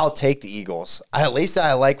 I'll take the Eagles. At least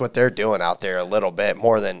I like what they're doing out there a little bit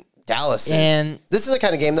more than Dallas is. And this is the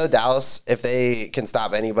kind of game, though, Dallas, if they can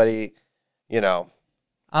stop anybody,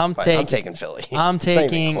 I'm taking Philly.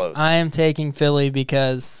 I am taking Philly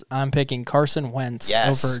because I'm picking Carson Wentz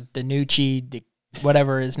over DiNucci,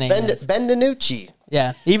 whatever his name is. Ben DiNucci.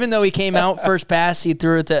 Yeah. Even though he came out first pass, he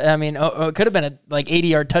threw it to, it could have been a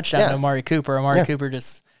 80-yard touchdown to Amari Cooper. Amari Cooper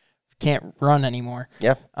just can't run anymore.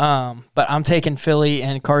 Yeah. But I'm taking Philly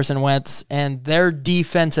and Carson Wentz, and their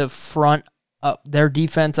defensive front up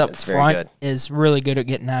front is really good at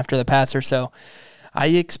getting after the passer. So I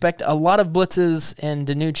expect a lot of blitzes and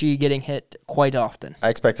DiNucci getting hit quite often. I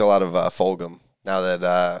expect a lot of Fulgham now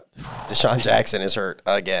that Deshaun Jackson is hurt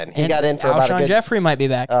again. He got in for about a good... Jeffrey might be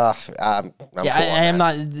back. I'm cool I am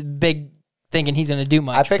not big thinking he's going to do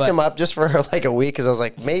much. I picked him up just for like a week because I was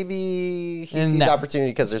like, maybe he sees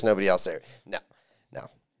opportunity because there's nobody else there. No.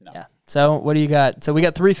 Yeah. So what do you got? So we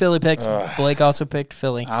got 3 Philly picks. Blake also picked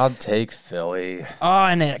Philly. I'll take Philly. Oh,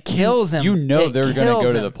 and it kills him. They're going to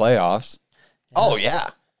go to the playoffs. Oh, yeah.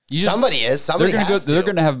 Somebody is. Somebody has to. They're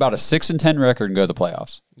going to have about a 6-10 record and go to the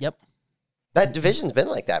playoffs. Yep. That division's been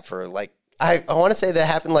like that for I want to say that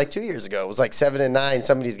happened 2 years ago. It was 7-9.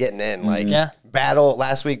 Somebody's getting in.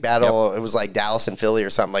 Last week, it was Dallas and Philly or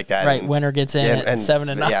something like that. Right. Winner gets in at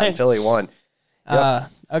 7-9. Yeah, and Philly won. Yep.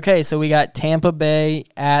 Okay, so we got Tampa Bay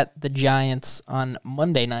at the Giants on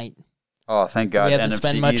Monday night. Oh, thank God.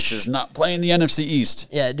 NFC East is not playing the NFC East.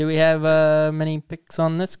 Yeah, do we have many picks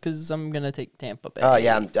on this? Because I'm going to take Tampa Bay. I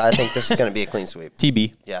think this is going to be a clean sweep.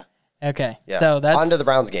 TB. Yeah. Okay. Yeah. So that's on to the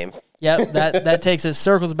Browns game. Yep, that takes us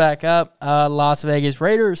circles back up. Las Vegas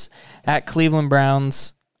Raiders at Cleveland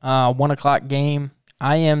Browns, 1:00 game.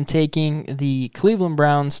 I am taking the Cleveland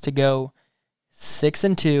Browns to go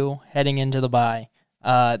 6-2 heading into the bye.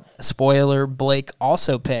 Spoiler: Blake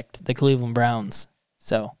also picked the Cleveland Browns,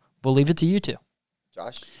 so we'll leave it to you two.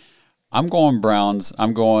 Josh, I'm going Browns.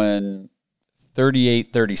 I'm going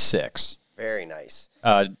 38-36. Very nice.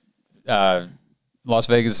 Las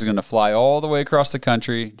Vegas is going to fly all the way across the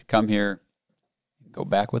country to come here and go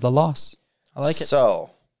back with a loss. I like it.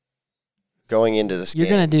 So, going into this game.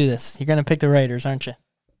 You're going to do this. You're going to pick the Raiders, aren't you?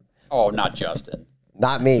 Oh, not Justin.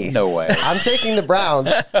 Not me. No way. I'm taking the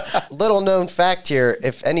Browns. Little known fact here,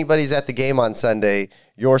 if anybody's at the game on Sunday,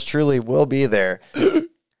 yours truly will be there.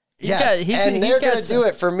 Yes, and they're going to do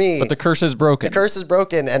it for me. But the curse is broken. The curse is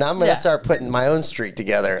broken, and I'm going to start putting my own streak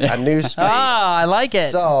together, a new streak. I like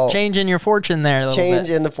it. So changing your fortune there a little bit.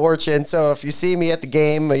 Changing the fortune. So if you see me at the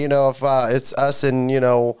game, if it's us and,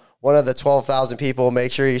 one of the 12,000 people,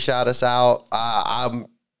 make sure you shout us out.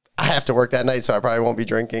 I have to work that night, so I probably won't be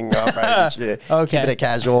drinking. I'll probably keep it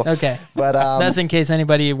casual. Okay. But that's in case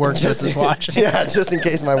anybody works with is watching. Yeah, just in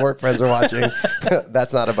case my work friends are watching.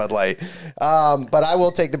 That's not a Bud Light. But I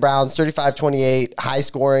will take the Browns, 35-28, high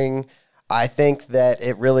scoring. I think that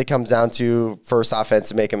it really comes down to first offense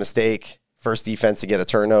to make a mistake, first defense to get a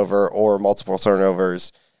turnover or multiple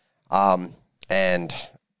turnovers. And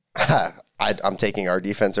I'm taking our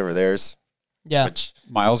defense over theirs. Yeah.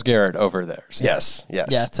 Miles Garrett over there. Yes. Yeah,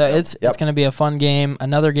 so it's going to be a fun game.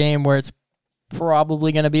 Another game where it's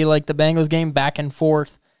probably going to be like the Bengals game, back and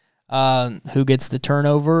forth. Who gets the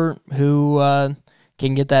turnover, who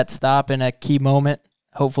can get that stop in a key moment.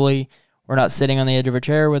 Hopefully we're not sitting on the edge of a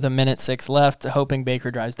chair with 1:06 left, hoping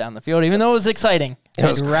Baker drives down the field. Even though it was exciting,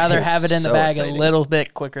 I'd rather have it in the bag a little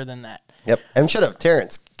bit quicker than that. Yep, and should have.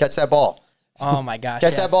 Terrence, catch that ball. Oh my gosh,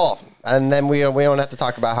 catch that ball, and then we don't have to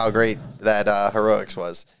talk about how great that heroics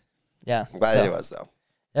was. Yeah, I'm glad it was though.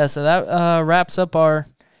 Yeah, so that wraps up our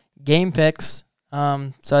game picks.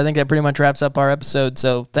 So I think that pretty much wraps up our episode.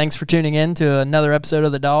 So thanks for tuning in to another episode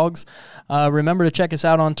of The Dogs. Remember to check us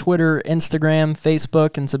out on Twitter, Instagram,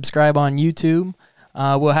 Facebook, and subscribe on YouTube.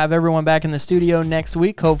 We'll have everyone back in the studio next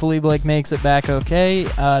week. Hopefully Blake makes it back okay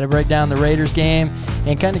to break down the Raiders game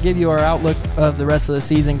and kind of give you our outlook of the rest of the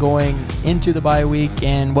season going into the bye week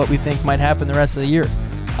and what we think might happen the rest of the year.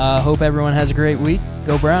 Hope everyone has a great week.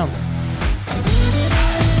 Go Browns.